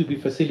need to be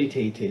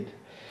facilitated.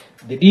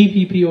 The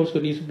DPP also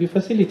needs to be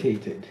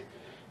facilitated.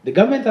 The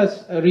government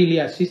has really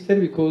assisted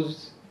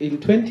because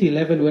in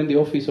 2011, when the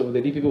office of the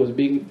DPP was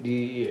being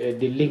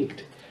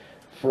delinked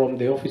from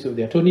the office of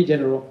the Attorney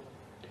General,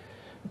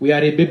 we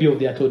are a baby of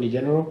the Attorney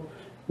General.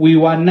 We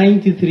were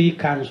 93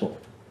 council.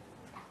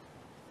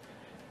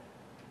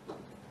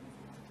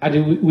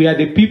 And we are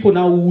the people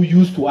now who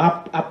used to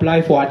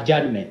apply for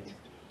adjournment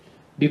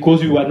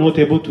because we were not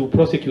able to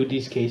prosecute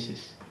these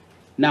cases.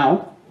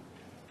 Now,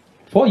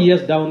 4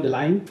 years down the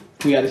line,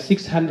 we are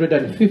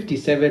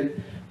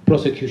 657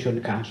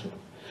 prosecution council.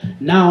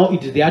 Now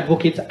it is the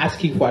advocates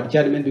asking for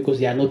adjournment because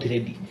they are not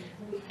ready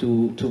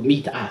to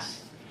meet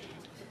us.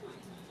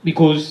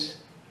 Because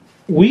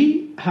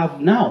we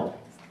have now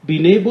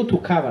been able to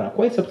cover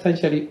quite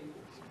substantially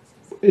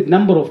a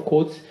number of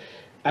courts,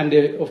 and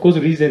of course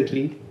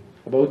recently,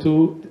 about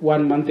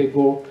 1 month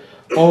ago,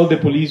 all the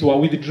police were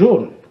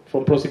withdrawn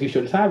from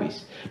prosecution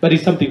service. But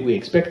it's something we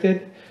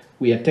expected.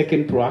 We have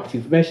taken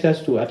proactive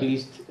measures to at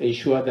least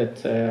ensure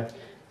that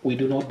we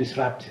do not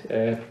disrupt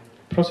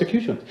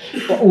prosecutions.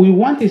 But we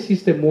want a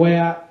system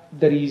where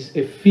there is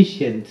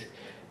efficient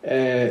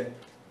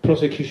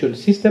prosecution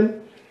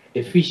system,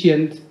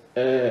 efficient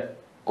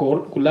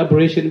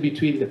collaboration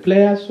between the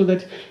players, so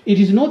that it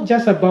is not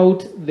just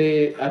about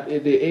the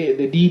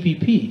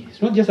DPP.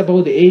 It's not just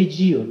about the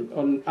AG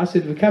on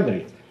asset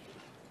recovery.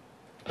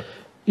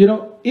 You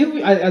know, if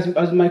we,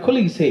 as my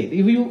colleague said,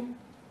 if you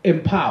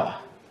empower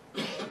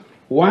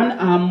one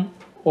arm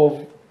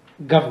of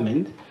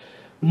government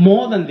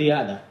more than the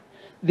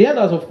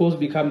others, of course,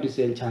 become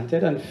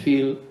disenchanted and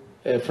feel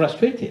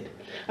frustrated.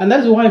 And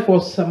that's why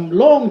for some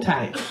long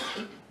time,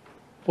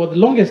 for the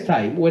longest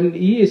time, when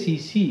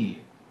EACC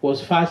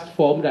was first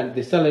formed and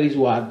the salaries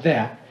were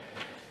there,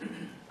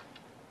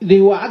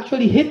 they were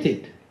actually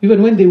hated.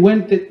 Even when we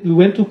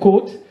went to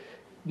court,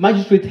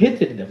 magistrates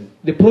hated them.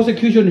 The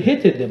prosecution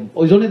hated them. It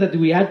was only that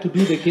we had to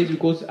do the case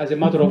because as a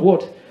matter of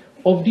what?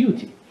 Of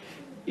duty.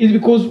 It's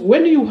because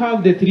when you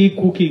have the three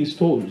cooking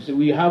stones,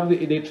 we have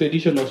the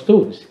traditional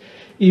stones.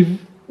 If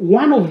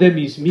one of them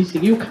is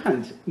missing, you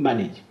can't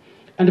manage.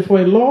 And for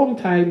a long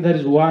time, that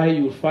is why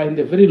you find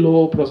a very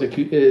low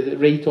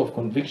rate of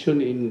conviction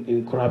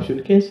in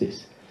corruption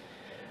cases.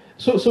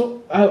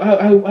 So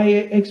I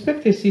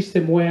expect a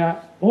system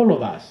where all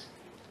of us,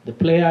 the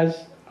players,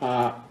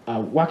 are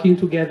working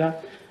together,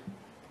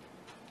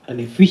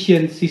 an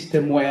efficient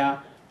system where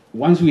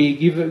once we're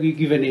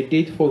given a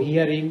date for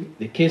hearing,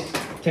 the case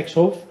takes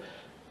off,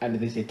 and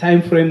there's a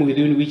time frame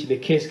within which the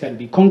case can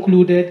be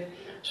concluded,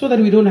 so that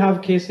we don't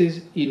have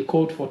cases in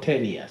court for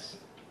 10 years.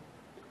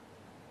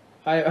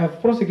 I have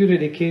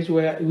prosecuted a case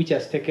which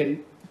has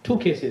taken 2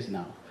 cases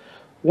now.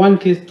 One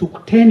case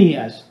took 10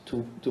 years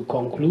to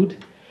conclude.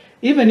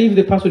 Even if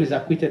the person is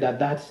acquitted at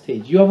that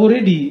stage, you have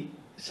already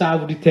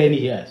served 10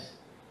 years.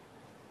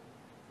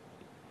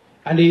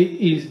 And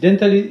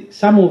incidentally,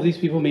 some of these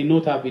people may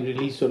not have been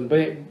released on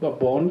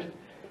bond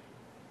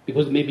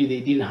because maybe they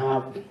didn't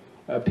have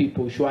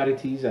people,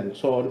 sureties and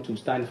so on to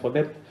stand for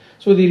them.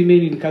 So they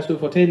remain in custody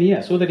for 10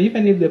 years, so that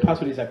even if the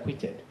person is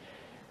acquitted,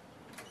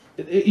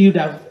 you'd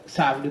have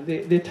served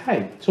the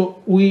time.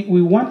 So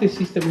we want a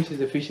system which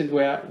is efficient,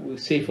 where we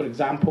say, for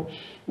example,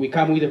 we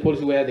come with a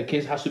policy where the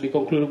case has to be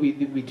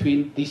concluded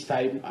between this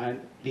time and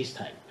this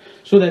time,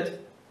 so that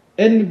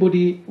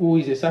anybody who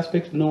is a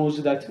suspect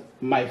knows that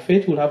my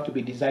fate will have to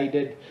be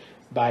decided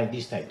by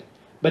this time.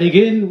 But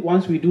again,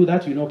 once we do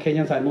that,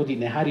 Kenyans are not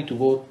in a hurry to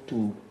go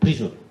to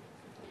prison.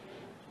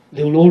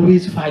 They will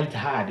always fight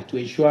hard to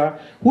ensure,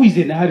 who is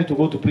in a hurry to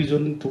go to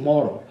prison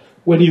tomorrow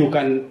when you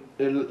can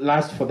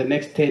last for the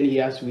next 10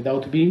 years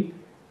without being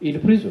in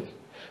prison?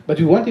 But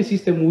we want a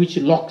system which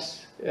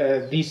locks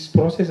this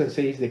process and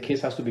says the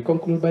case has to be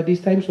concluded by this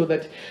time, so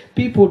that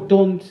people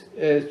don't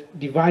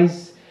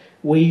devise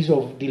ways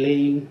of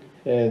delaying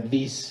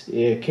these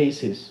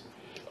cases.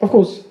 Of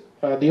course,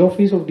 the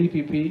Office of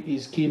DPP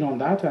is keen on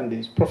that and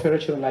is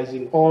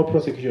professionalizing all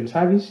prosecution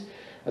service.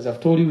 As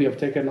I've told you, we have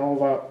taken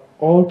over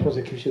all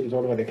prosecutions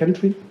all over the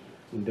country,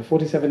 in the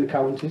 47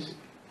 counties,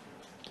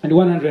 and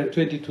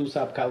 122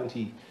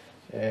 sub-county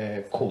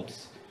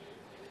courts.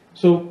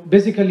 So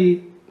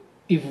basically,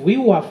 if we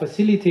were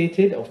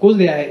facilitated, of course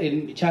there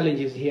are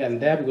challenges here and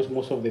there, because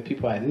most of the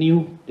people are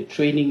new. The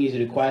training is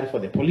required for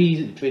the police,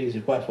 the training is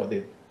required for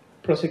the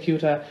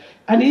prosecutor,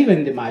 and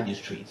even the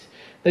magistrates.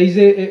 There is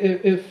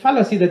a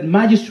fallacy that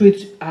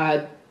magistrates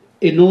are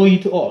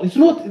know-it-all. It's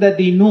not that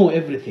they know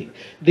everything.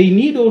 They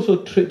need also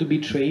to be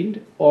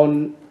trained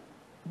on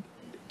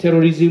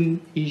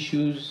terrorism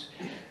issues.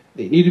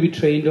 They need to be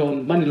trained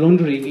on money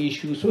laundering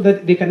issues, so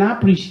that they can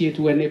appreciate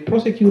when a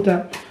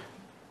prosecutor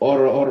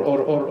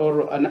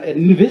or an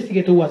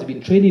investigator who has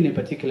been trained in a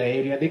particular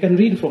area, they can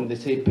read from the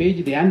same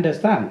page, they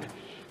understand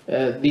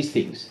these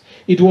things.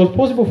 It was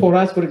possible for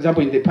us, for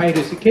example, in the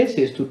piracy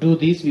cases, to do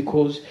this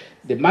because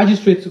the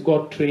magistrates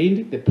got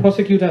trained, the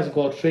prosecutors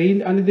got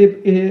trained, and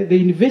the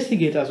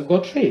investigators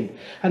got trained.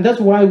 And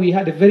that's why we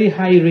had a very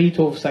high rate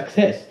of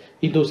success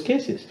in those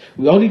cases.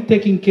 We are only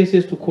taking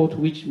cases to court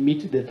which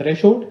meet the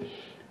threshold,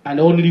 and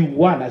only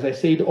one, as I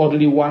said,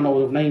 only one out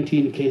of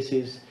 19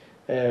 cases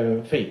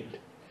failed.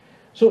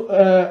 So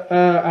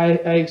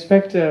I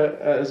expect,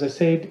 as I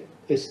said,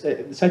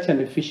 such an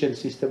efficient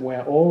system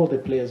where all the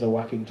players are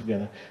working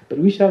together. But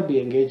we shall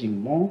be engaging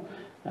more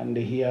and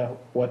hear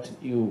what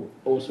you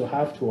also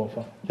have to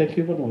offer. Thank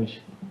you very much.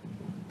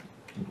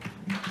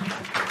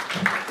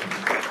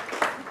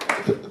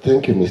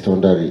 Thank you, Mr.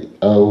 Ondari.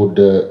 I would,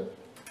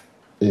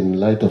 in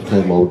light of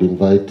time, I would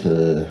invite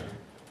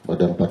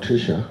Madam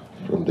Patricia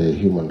from the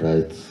Human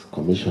Rights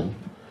Commission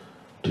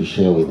to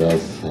share with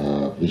us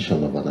a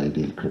vision of an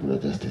ideal criminal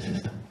justice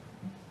system.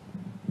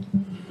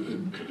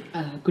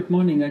 Good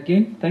morning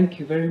again. Thank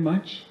you very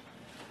much.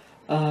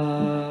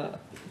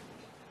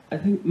 I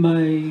think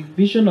my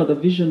vision, or the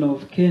vision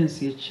of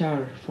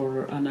KNCHR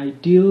for an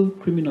ideal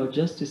criminal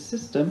justice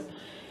system,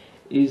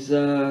 is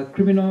a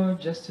criminal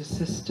justice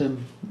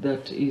system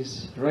that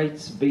is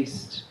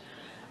rights-based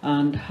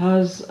and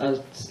has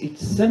at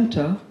its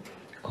center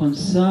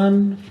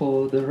concern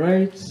for the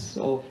rights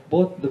of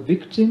both the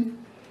victim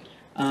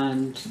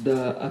and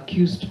the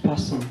accused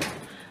person,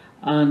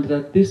 and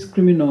that this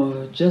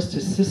criminal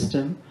justice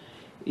system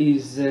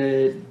is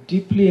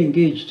deeply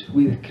engaged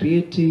with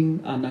creating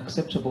an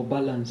acceptable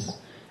balance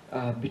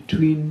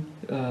between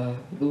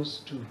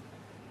those two.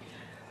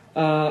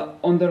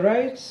 On the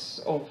rights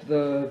of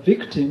the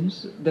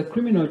victims, the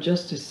criminal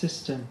justice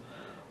system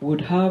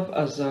would have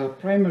as a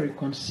primary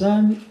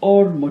concern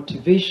or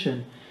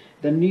motivation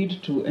the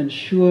need to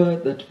ensure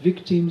that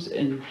victims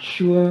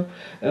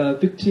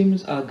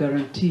are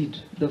guaranteed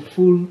the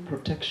full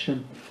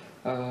protection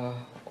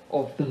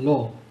of the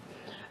law.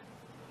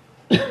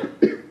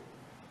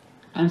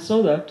 And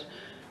so that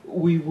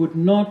we would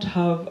not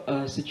have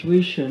a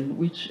situation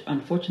which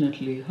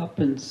unfortunately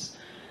happens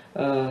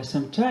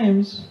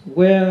sometimes,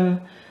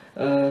 where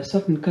a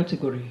certain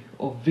category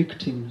of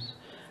victims,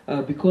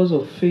 because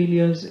of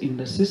failures in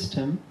the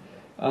system,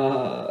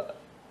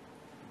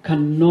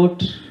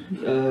 cannot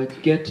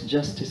get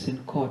justice in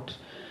court.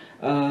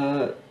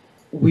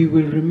 We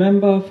will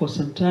remember for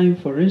some time,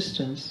 for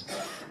instance,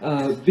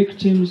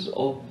 victims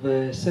of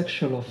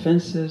sexual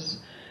offenses,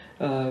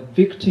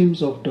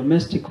 victims of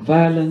domestic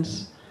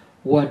violence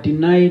were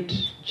denied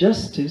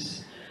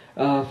justice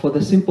for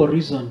the simple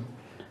reason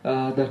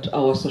that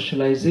our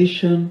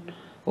socialization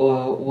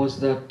was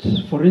that,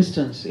 for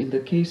instance, in the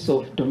case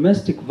of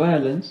domestic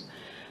violence,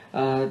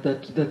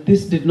 that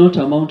this did not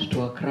amount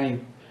to a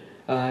crime.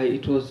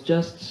 It was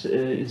just,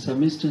 in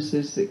some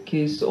instances, a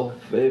case of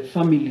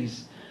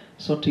families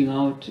sorting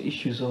out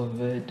issues of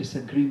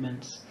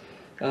disagreements.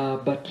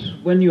 But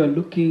when you are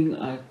looking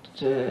at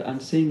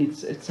and saying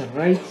it's a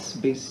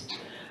rights-based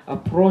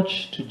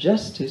approach to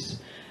justice,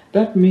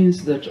 that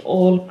means that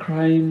all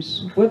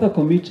crimes, whether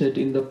committed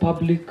in the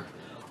public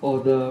or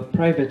the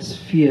private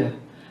sphere,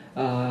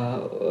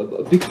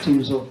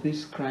 victims of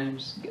these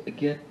crimes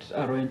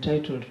are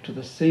entitled to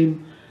the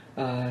same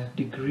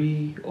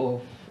degree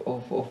of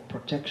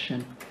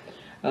protection.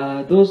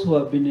 Those who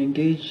have been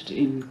engaged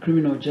in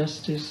criminal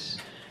justice,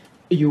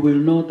 you will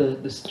know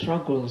the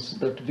struggles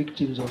that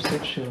victims of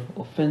sexual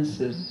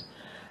offenses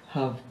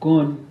have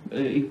gone,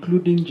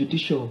 including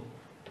judicial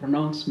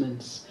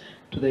pronouncements,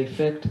 to the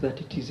effect that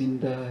it is in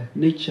the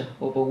nature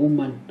of a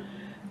woman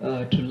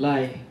to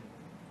lie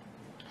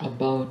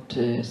about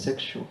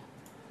sexual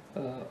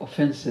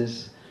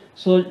offenses.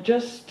 So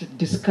just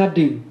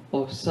discarding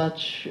of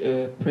such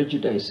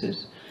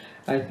prejudices,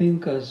 I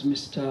think, as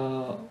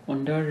Mr.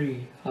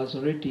 Ondari has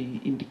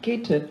already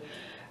indicated,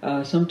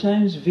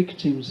 sometimes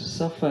victims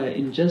suffer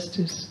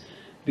injustice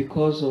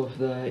because of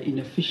the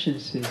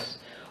inefficiencies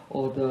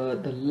or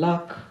the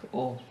lack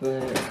of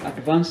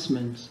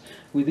advancements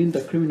within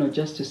the criminal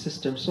justice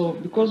system. So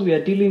because we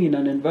are dealing in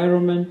an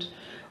environment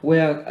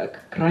where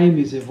crime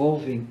is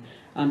evolving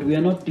and we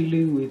are not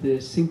dealing with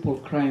a simple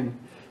crime.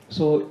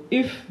 So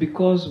if,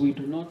 because we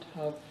do not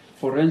have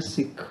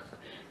forensic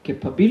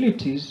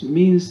capabilities,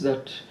 means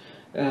that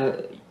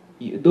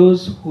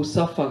those who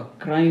suffer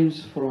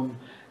crimes from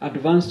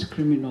advanced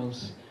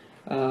criminals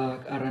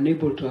are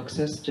unable to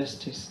access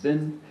justice,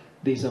 then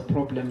there's a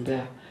problem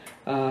there.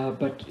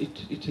 But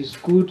it is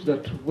good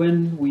that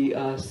when we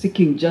are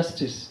seeking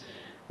justice,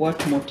 what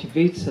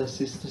motivates us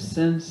is the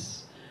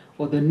sense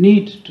or the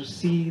need to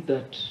see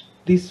that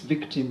these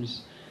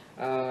victims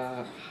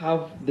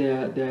have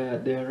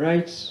their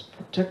rights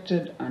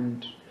protected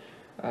and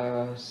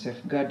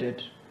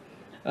safeguarded.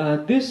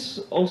 This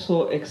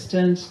also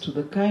extends to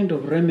the kind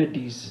of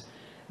remedies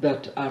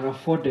that are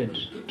afforded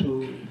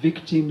to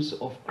victims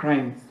of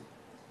crime.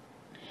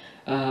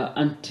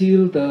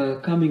 Until the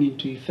coming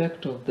into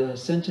effect of the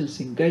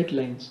sentencing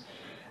guidelines,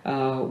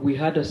 we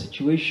had a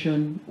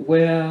situation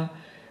where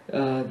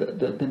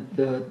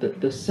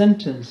the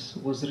sentence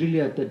was really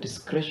at the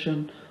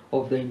discretion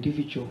of the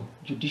individual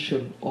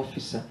judicial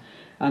officer.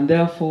 And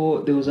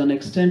therefore, there was an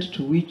extent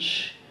to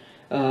which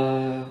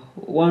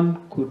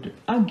one could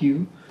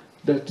argue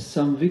that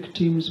some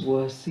victims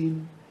were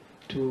seen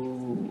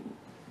to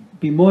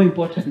be more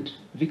important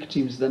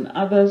victims than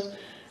others,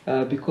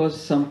 because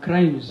some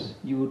crimes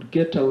you would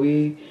get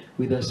away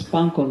with a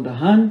spank on the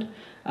hand,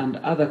 and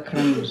other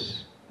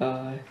crimes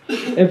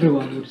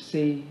everyone would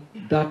say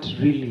that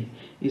really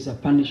is a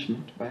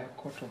punishment by a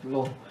court of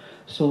law.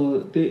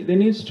 So there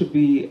needs to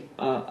be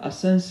a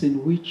sense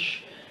in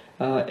which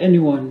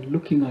anyone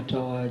looking at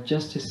our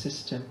justice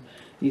system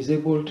is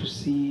able to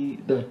see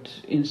that,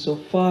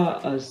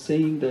 insofar as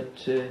saying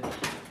that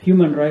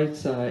human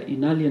rights are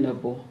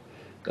inalienable,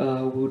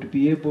 would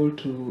be able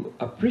to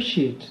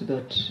appreciate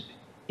that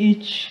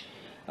each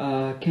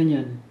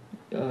Kenyan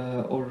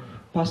or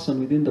person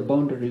within the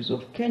boundaries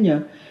of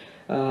Kenya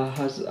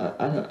has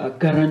a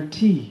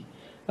guarantee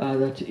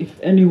that if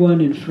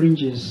anyone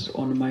infringes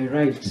on my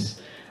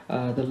rights,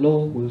 the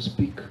law will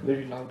speak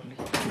very loudly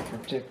to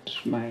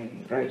protect my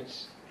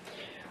rights.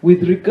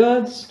 With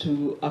regards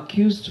to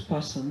accused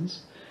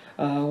persons,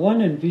 one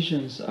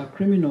envisions a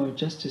criminal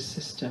justice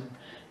system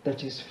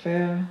that is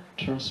fair,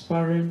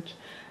 transparent,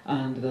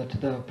 and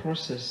that the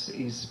process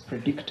is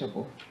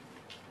predictable.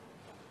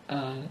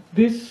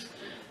 This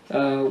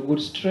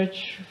would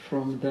stretch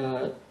from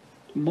the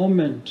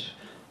moment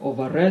of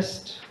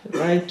arrest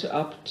right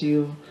up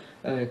till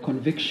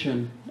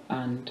conviction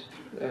and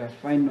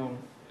final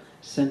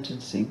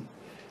sentencing,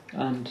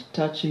 and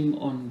touching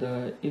on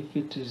the, if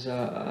it is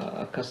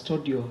a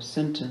custodial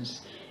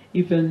sentence,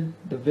 even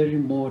the very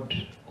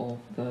mode of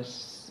the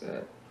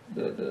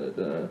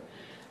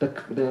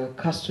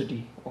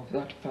custody of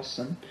that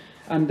person.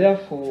 And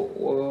therefore,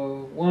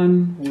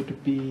 one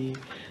would be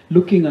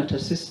looking at a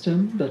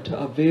system that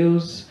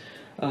avails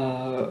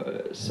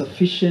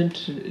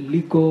sufficient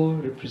legal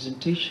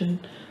representation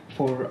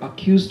for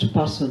accused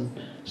person,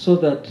 so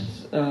that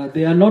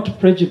they are not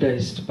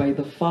prejudiced by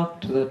the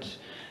fact that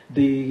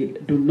they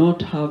do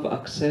not have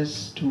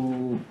access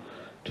to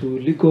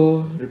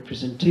legal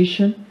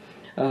representation.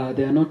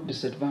 They are not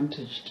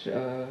disadvantaged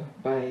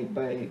by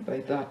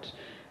that.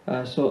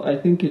 So I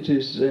think it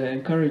is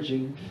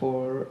encouraging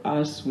for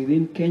us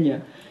within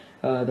Kenya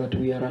that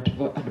we are at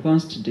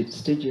advanced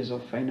stages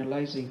of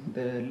finalizing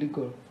the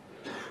legal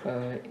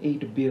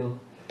aid bill.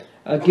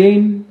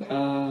 Again,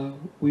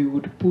 we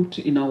would put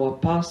in our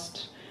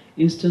past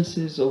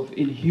instances of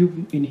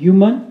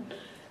inhuman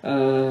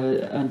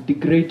and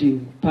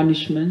degrading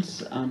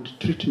punishments and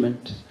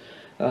treatment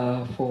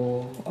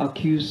for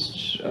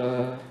accused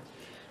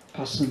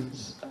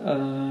persons.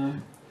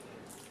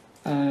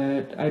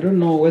 I don't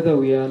know whether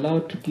we are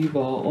allowed to give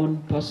our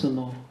own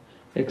personal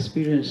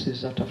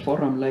experiences at a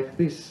forum like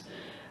this,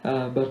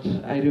 but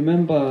I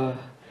remember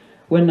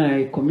when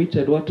I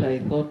committed what I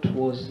thought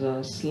was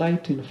a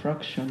slight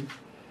infraction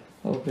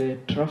of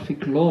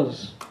traffic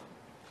laws,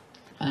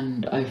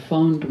 and I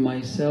found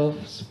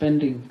myself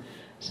spending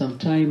some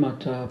time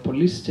at a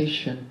police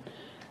station.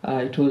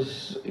 It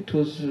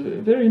was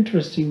very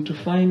interesting to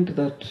find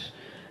that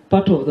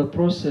part of the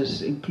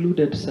process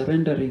included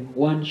surrendering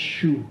one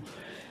shoe.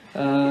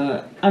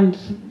 And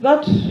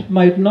that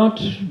might not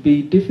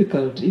be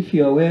difficult if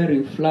you are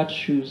wearing flat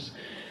shoes,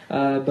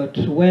 but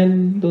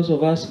when those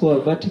of us who are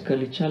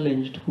vertically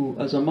challenged, who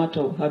as a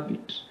matter of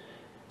habit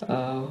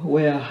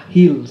wear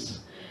heels,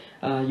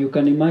 you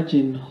can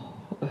imagine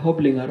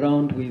hobbling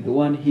around with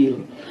one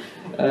heel.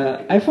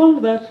 I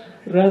found that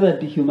rather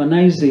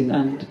dehumanizing,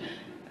 and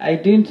I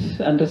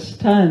didn't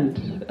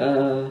understand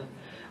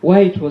why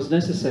it was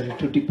necessary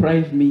to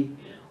deprive me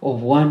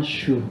of one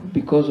shoe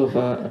because of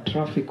a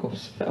traffic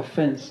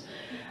offense.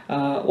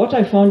 What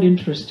I found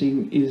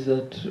interesting is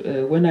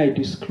that when I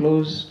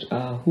disclosed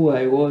who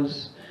I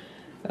was,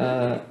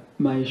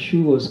 my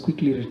shoe was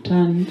quickly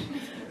returned,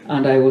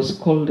 and I was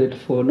scolded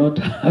for not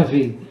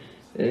having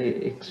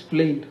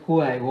explained who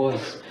I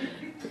was.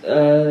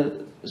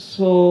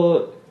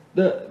 So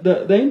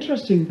the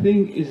interesting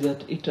thing is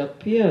that it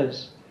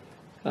appears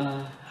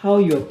how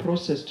you are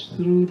processed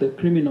through the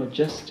criminal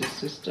justice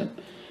system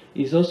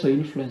is also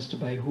influenced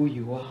by who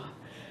you are.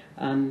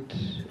 And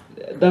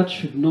that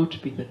should not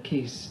be the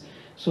case.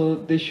 So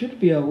there should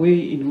be a way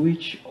in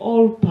which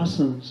all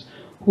persons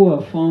who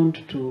are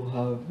found to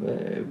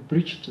have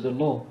breached the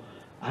law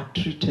are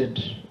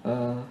treated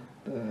the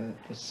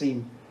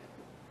same.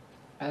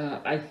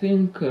 I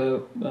think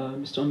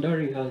Mr.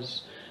 Ondari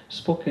has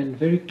spoken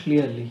very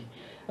clearly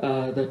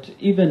that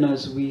even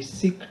as we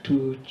seek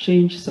to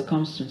change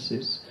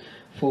circumstances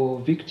for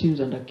victims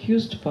and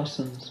accused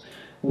persons,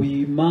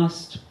 we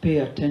must pay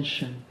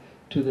attention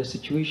to the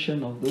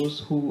situation of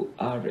those who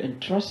are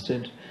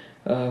entrusted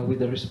with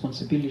the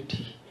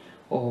responsibility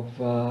of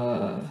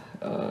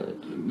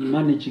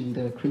managing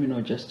the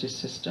criminal justice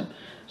system.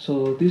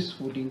 So this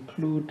would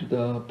include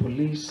the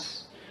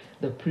police,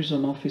 the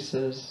prison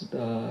officers,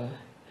 the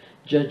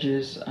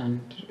judges,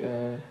 and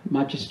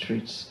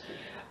magistrates.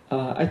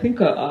 I think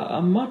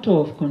a matter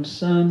of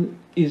concern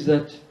is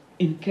that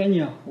in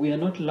Kenya, we are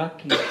not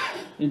lacking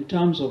in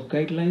terms of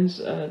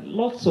guidelines.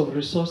 Lots of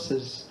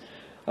resources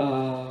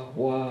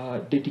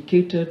were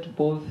dedicated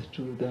both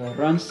to the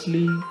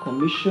Ransley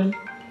Commission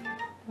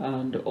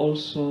and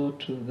also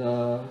to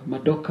the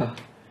Madoka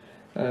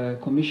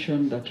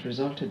Commission that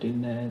resulted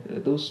in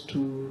those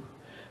two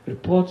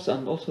reports,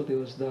 and also there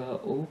was the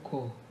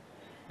Ouko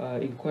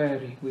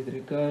inquiry with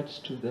regards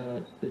to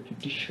the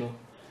judicial,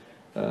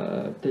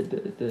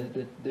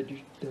 the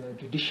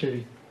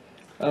judiciary.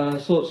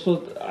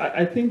 So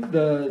I think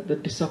the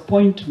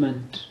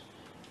disappointment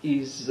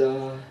is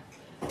the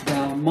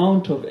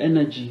amount of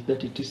energy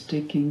that it is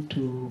taking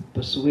to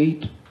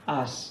persuade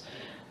us,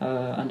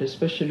 and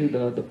especially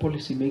the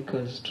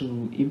policymakers,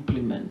 to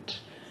implement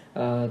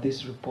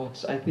these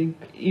reports. I think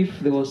if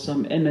there was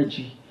some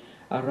energy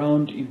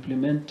around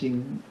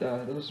implementing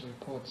those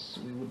reports,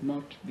 we would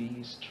not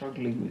be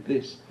struggling with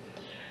this.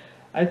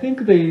 I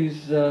think there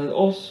is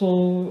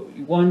also,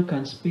 one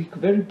can speak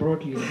very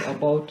broadly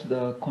about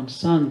the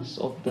concerns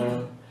of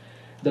the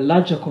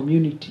larger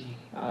community,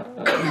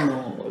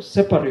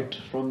 separate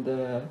from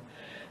the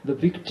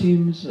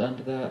victims and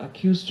the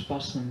accused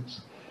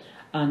persons,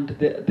 and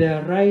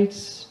their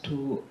rights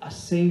to a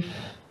safe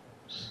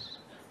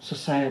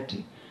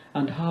society,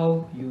 and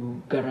how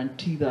you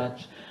guarantee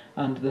that,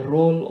 and the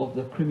role of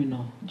the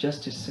criminal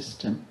justice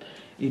system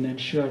in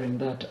ensuring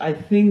that. I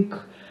think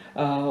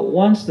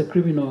once the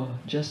criminal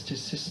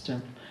justice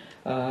system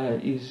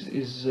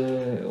is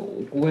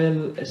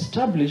well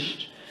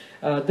established,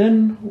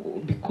 then,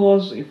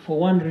 because if for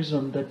one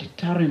reason the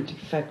deterrent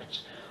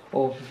effect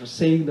of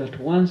saying that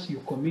once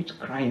you commit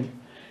crime,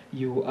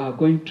 you are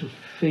going to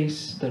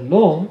face the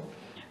law,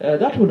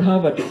 that would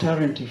have a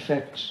deterrent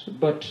effect.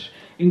 But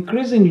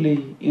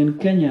increasingly in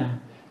Kenya,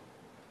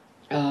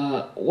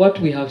 what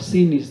we have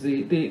seen is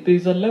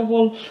there's a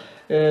level,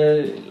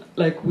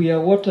 like we are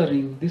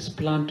watering this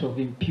plant of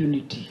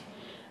impunity,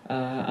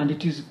 and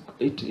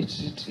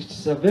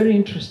it's a very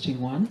interesting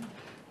one,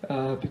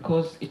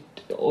 because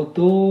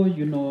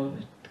although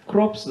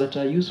crops that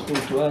are useful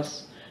to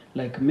us,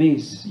 like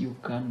maize, you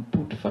can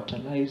put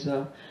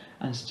fertilizer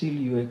and still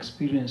you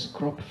experience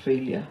crop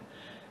failure.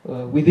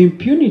 With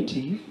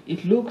impunity,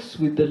 it looks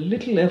with the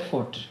little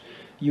effort,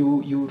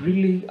 you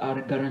really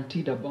are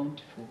guaranteed a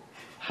bountiful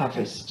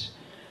harvest.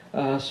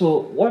 So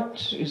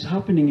what is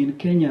happening in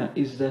Kenya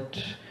is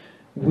that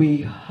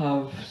we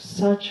have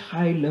such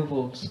high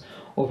levels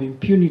of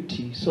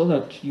impunity, so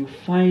that you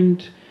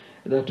find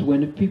that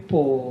when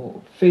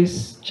people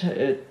face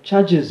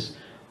charges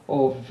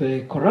of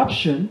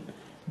corruption,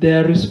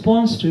 their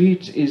response to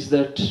it is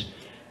that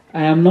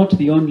I am not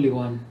the only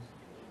one,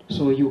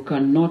 so you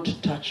cannot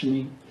touch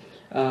me.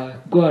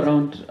 Go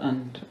around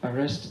and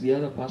arrest the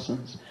other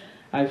persons.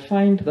 I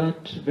find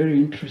that very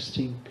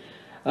interesting.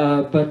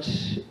 But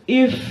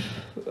if,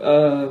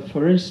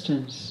 for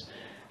instance,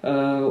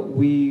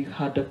 we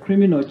had a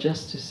criminal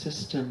justice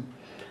system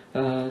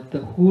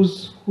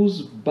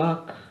whose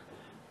back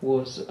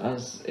was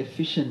as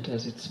efficient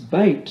as its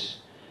bite,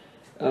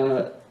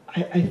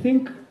 I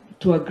think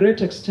to a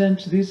great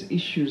extent these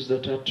issues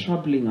that are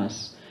troubling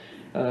us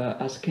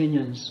as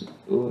Kenyans,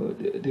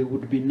 there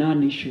would be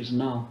non-issues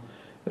now,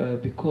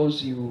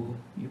 because you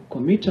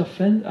commit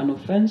an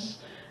offense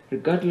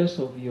regardless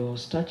of your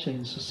stature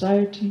in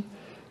society.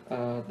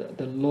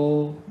 The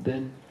law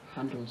then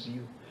handles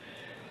you.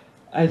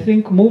 I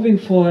think moving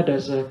forward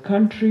as a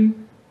country,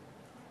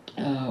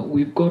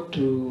 we've got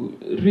to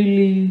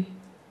really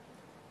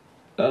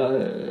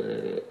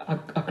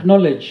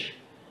acknowledge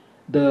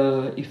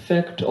the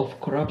effect of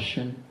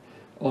corruption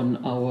on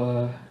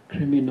our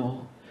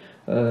criminal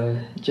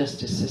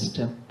justice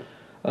system.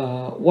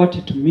 What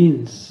it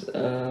means.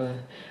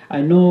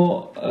 I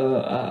know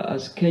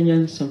as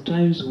Kenyans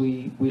sometimes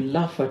we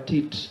laugh at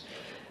it.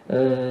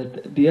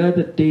 The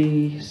other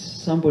day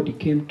somebody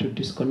came to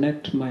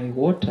disconnect my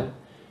water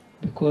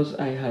because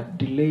I had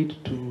delayed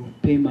to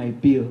pay my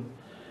bill.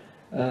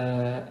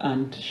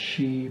 And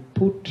she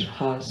put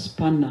her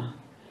spanner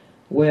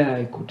where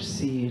I could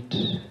see it.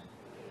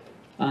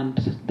 And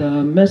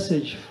the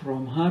message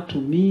from her to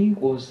me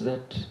was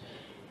that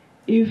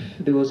if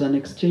there was an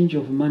exchange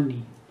of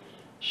money,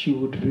 she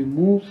would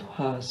remove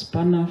her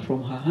spanner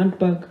from her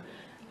handbag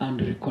and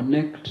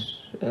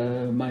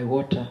reconnect my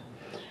water.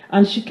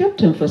 And she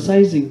kept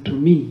emphasizing to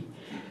me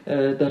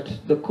that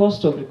the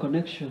cost of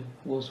reconnection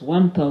was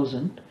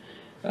 1,000,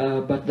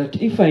 but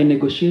that if I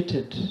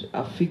negotiated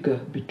a figure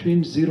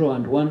between 0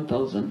 and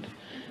 1,000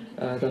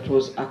 that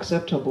was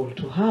acceptable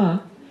to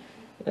her,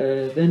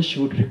 then she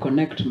would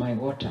reconnect my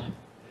water.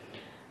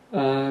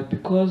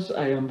 Because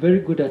I am very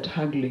good at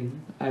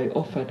haggling, I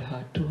offered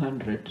her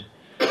 200,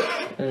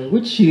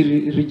 which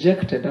she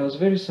rejected. I was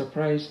very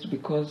surprised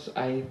because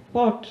I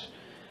thought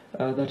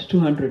that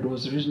 200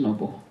 was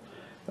reasonable.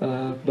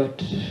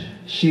 But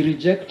she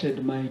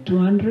rejected my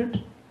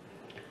 200,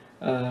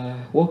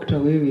 walked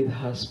away with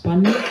her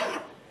spanner,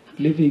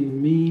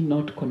 leaving me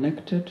not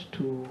connected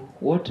to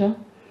water.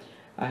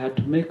 I had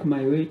to make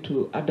my way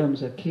to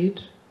Adams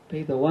Arcade,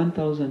 pay the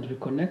 1,000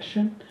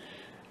 reconnection,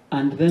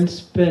 and then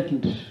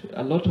spend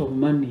a lot of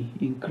money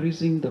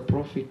increasing the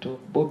profit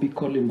of Bobby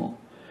Collymore,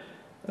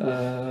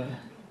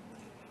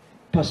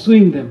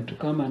 pursuing them to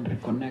come and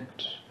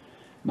reconnect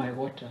my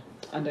water.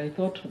 And I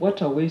thought,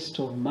 what a waste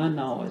of man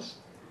hours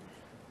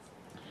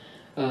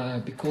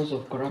because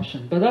of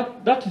corruption.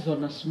 But that is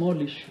on a small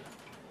issue.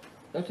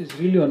 That is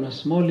really on a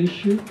small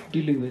issue,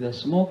 dealing with a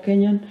small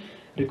Kenyan,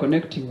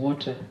 reconnecting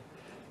water.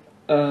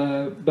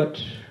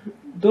 But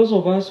those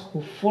of us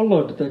who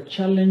followed the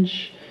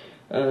challenge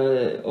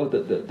or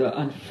the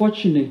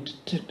unfortunate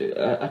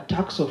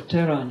attacks of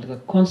terror and the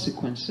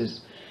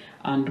consequences,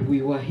 and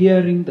we were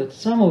hearing that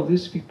some of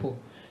these people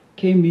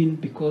came in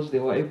because they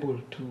were able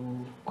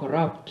to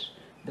corrupt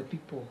the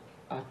people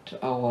at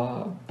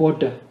our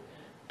border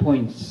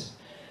points.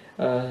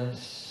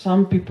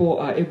 Some people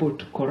are able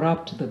to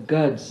corrupt the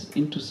guards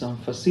into some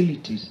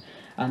facilities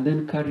and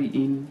then carry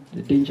in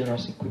the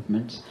dangerous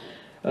equipment.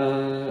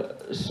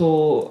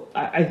 So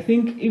I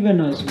think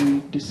even as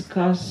we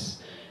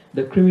discuss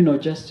the criminal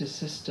justice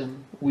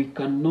system, we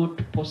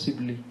cannot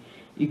possibly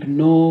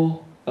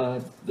ignore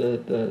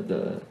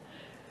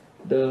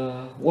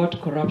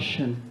what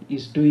corruption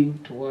is doing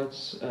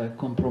towards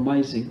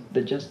compromising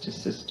the justice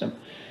system.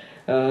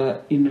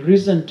 In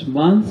recent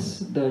months,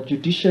 the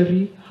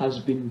judiciary has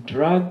been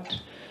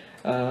dragged.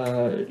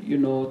 You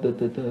know,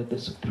 the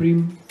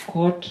Supreme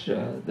Court,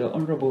 the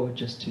Honorable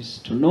Justice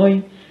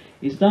Tunoi,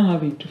 is now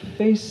having to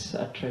face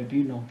a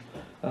tribunal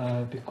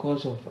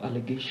because of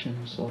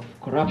allegations of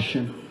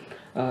corruption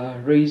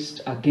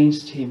raised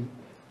against him.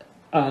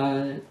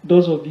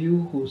 Those of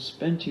you who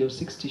spent your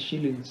 60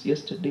 shillings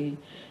yesterday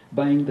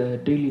buying the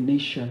Daily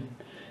Nation,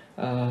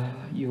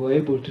 you were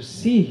able to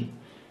see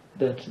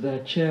that the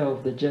chair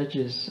of the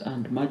Judges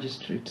and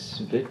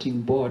Magistrates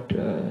Vetting Board,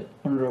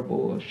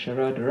 Honorable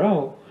Sharad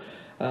Rao,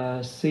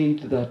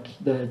 said that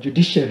the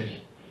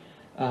judiciary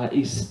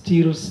is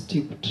still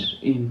steeped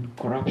in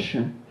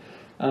corruption.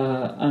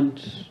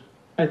 And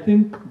I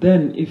think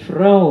then if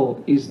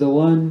Rao is the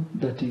one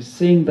that is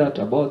saying that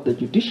about the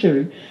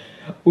judiciary,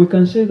 we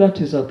can say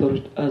that is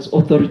as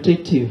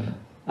authoritative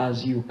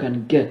as you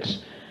can get.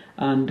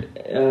 And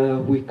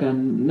we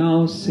can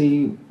now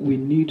say we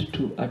need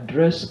to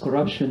address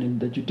corruption in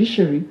the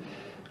judiciary,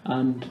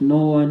 and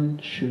no one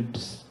should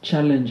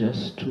challenge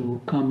us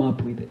to come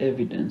up with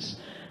evidence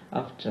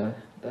after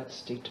that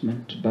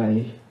statement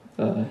by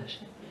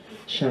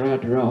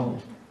Sharad Rao.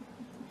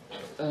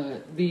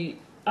 The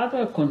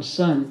other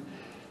concern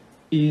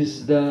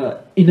is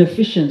the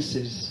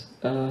inefficiencies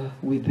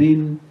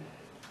within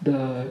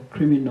the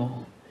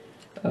criminal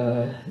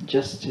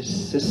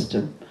justice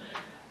system,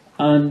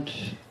 and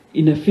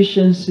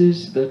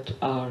inefficiencies that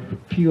are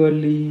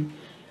purely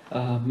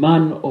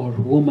man or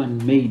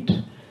woman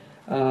made.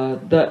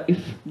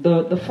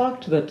 The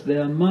fact that they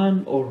are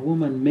man or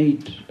woman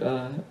made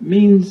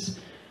means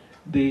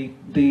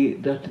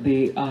that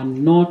they are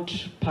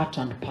not part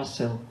and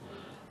parcel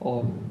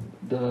of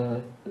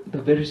the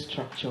very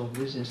structure of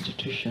these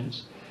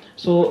institutions.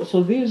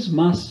 So these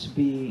must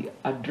be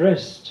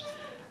addressed.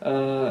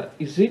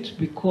 Is it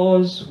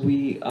because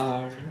we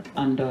are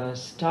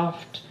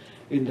understaffed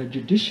in the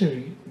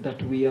judiciary that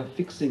we are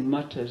fixing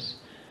matters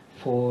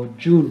for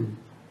June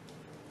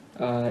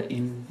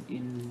in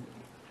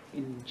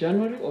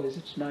January, or is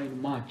it now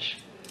in March?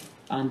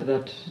 And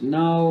that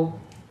now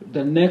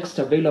the next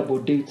available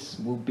dates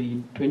will be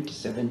in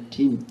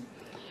 2017.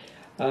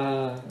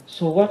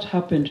 So what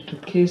happened to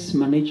case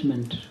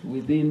management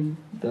within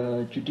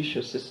the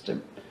judicial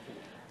system?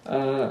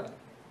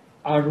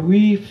 are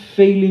we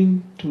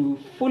failing to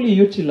fully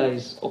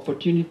utilize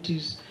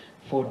opportunities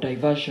for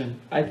diversion?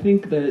 I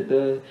think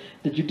the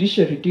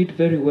judiciary did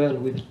very well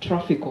with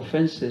traffic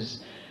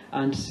offenses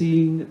and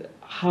seeing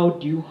how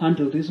do you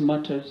handle these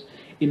matters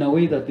in a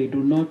way that they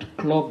do not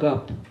clog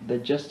up the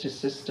justice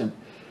system.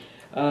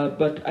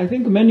 But I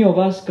think many of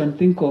us can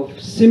think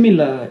of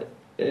similar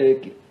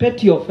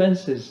petty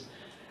offenses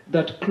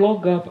that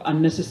clog up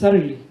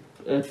unnecessarily,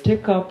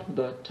 take up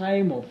the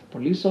time of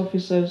police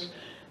officers,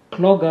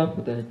 clog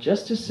up the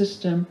justice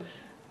system,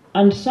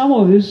 and some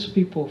of these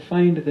people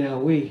find their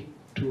way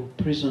to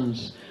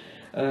prisons.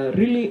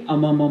 Really, a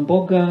mama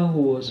mboga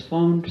who was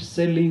found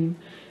selling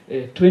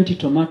 20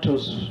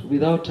 tomatoes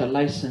without a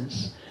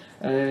license,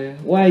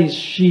 why is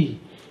she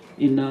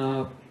in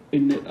a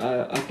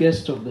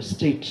guest of the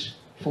state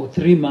for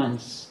 3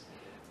 months?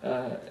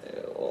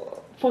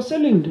 For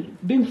selling,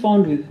 being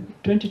found with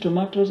 20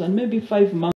 tomatoes and maybe 5 months.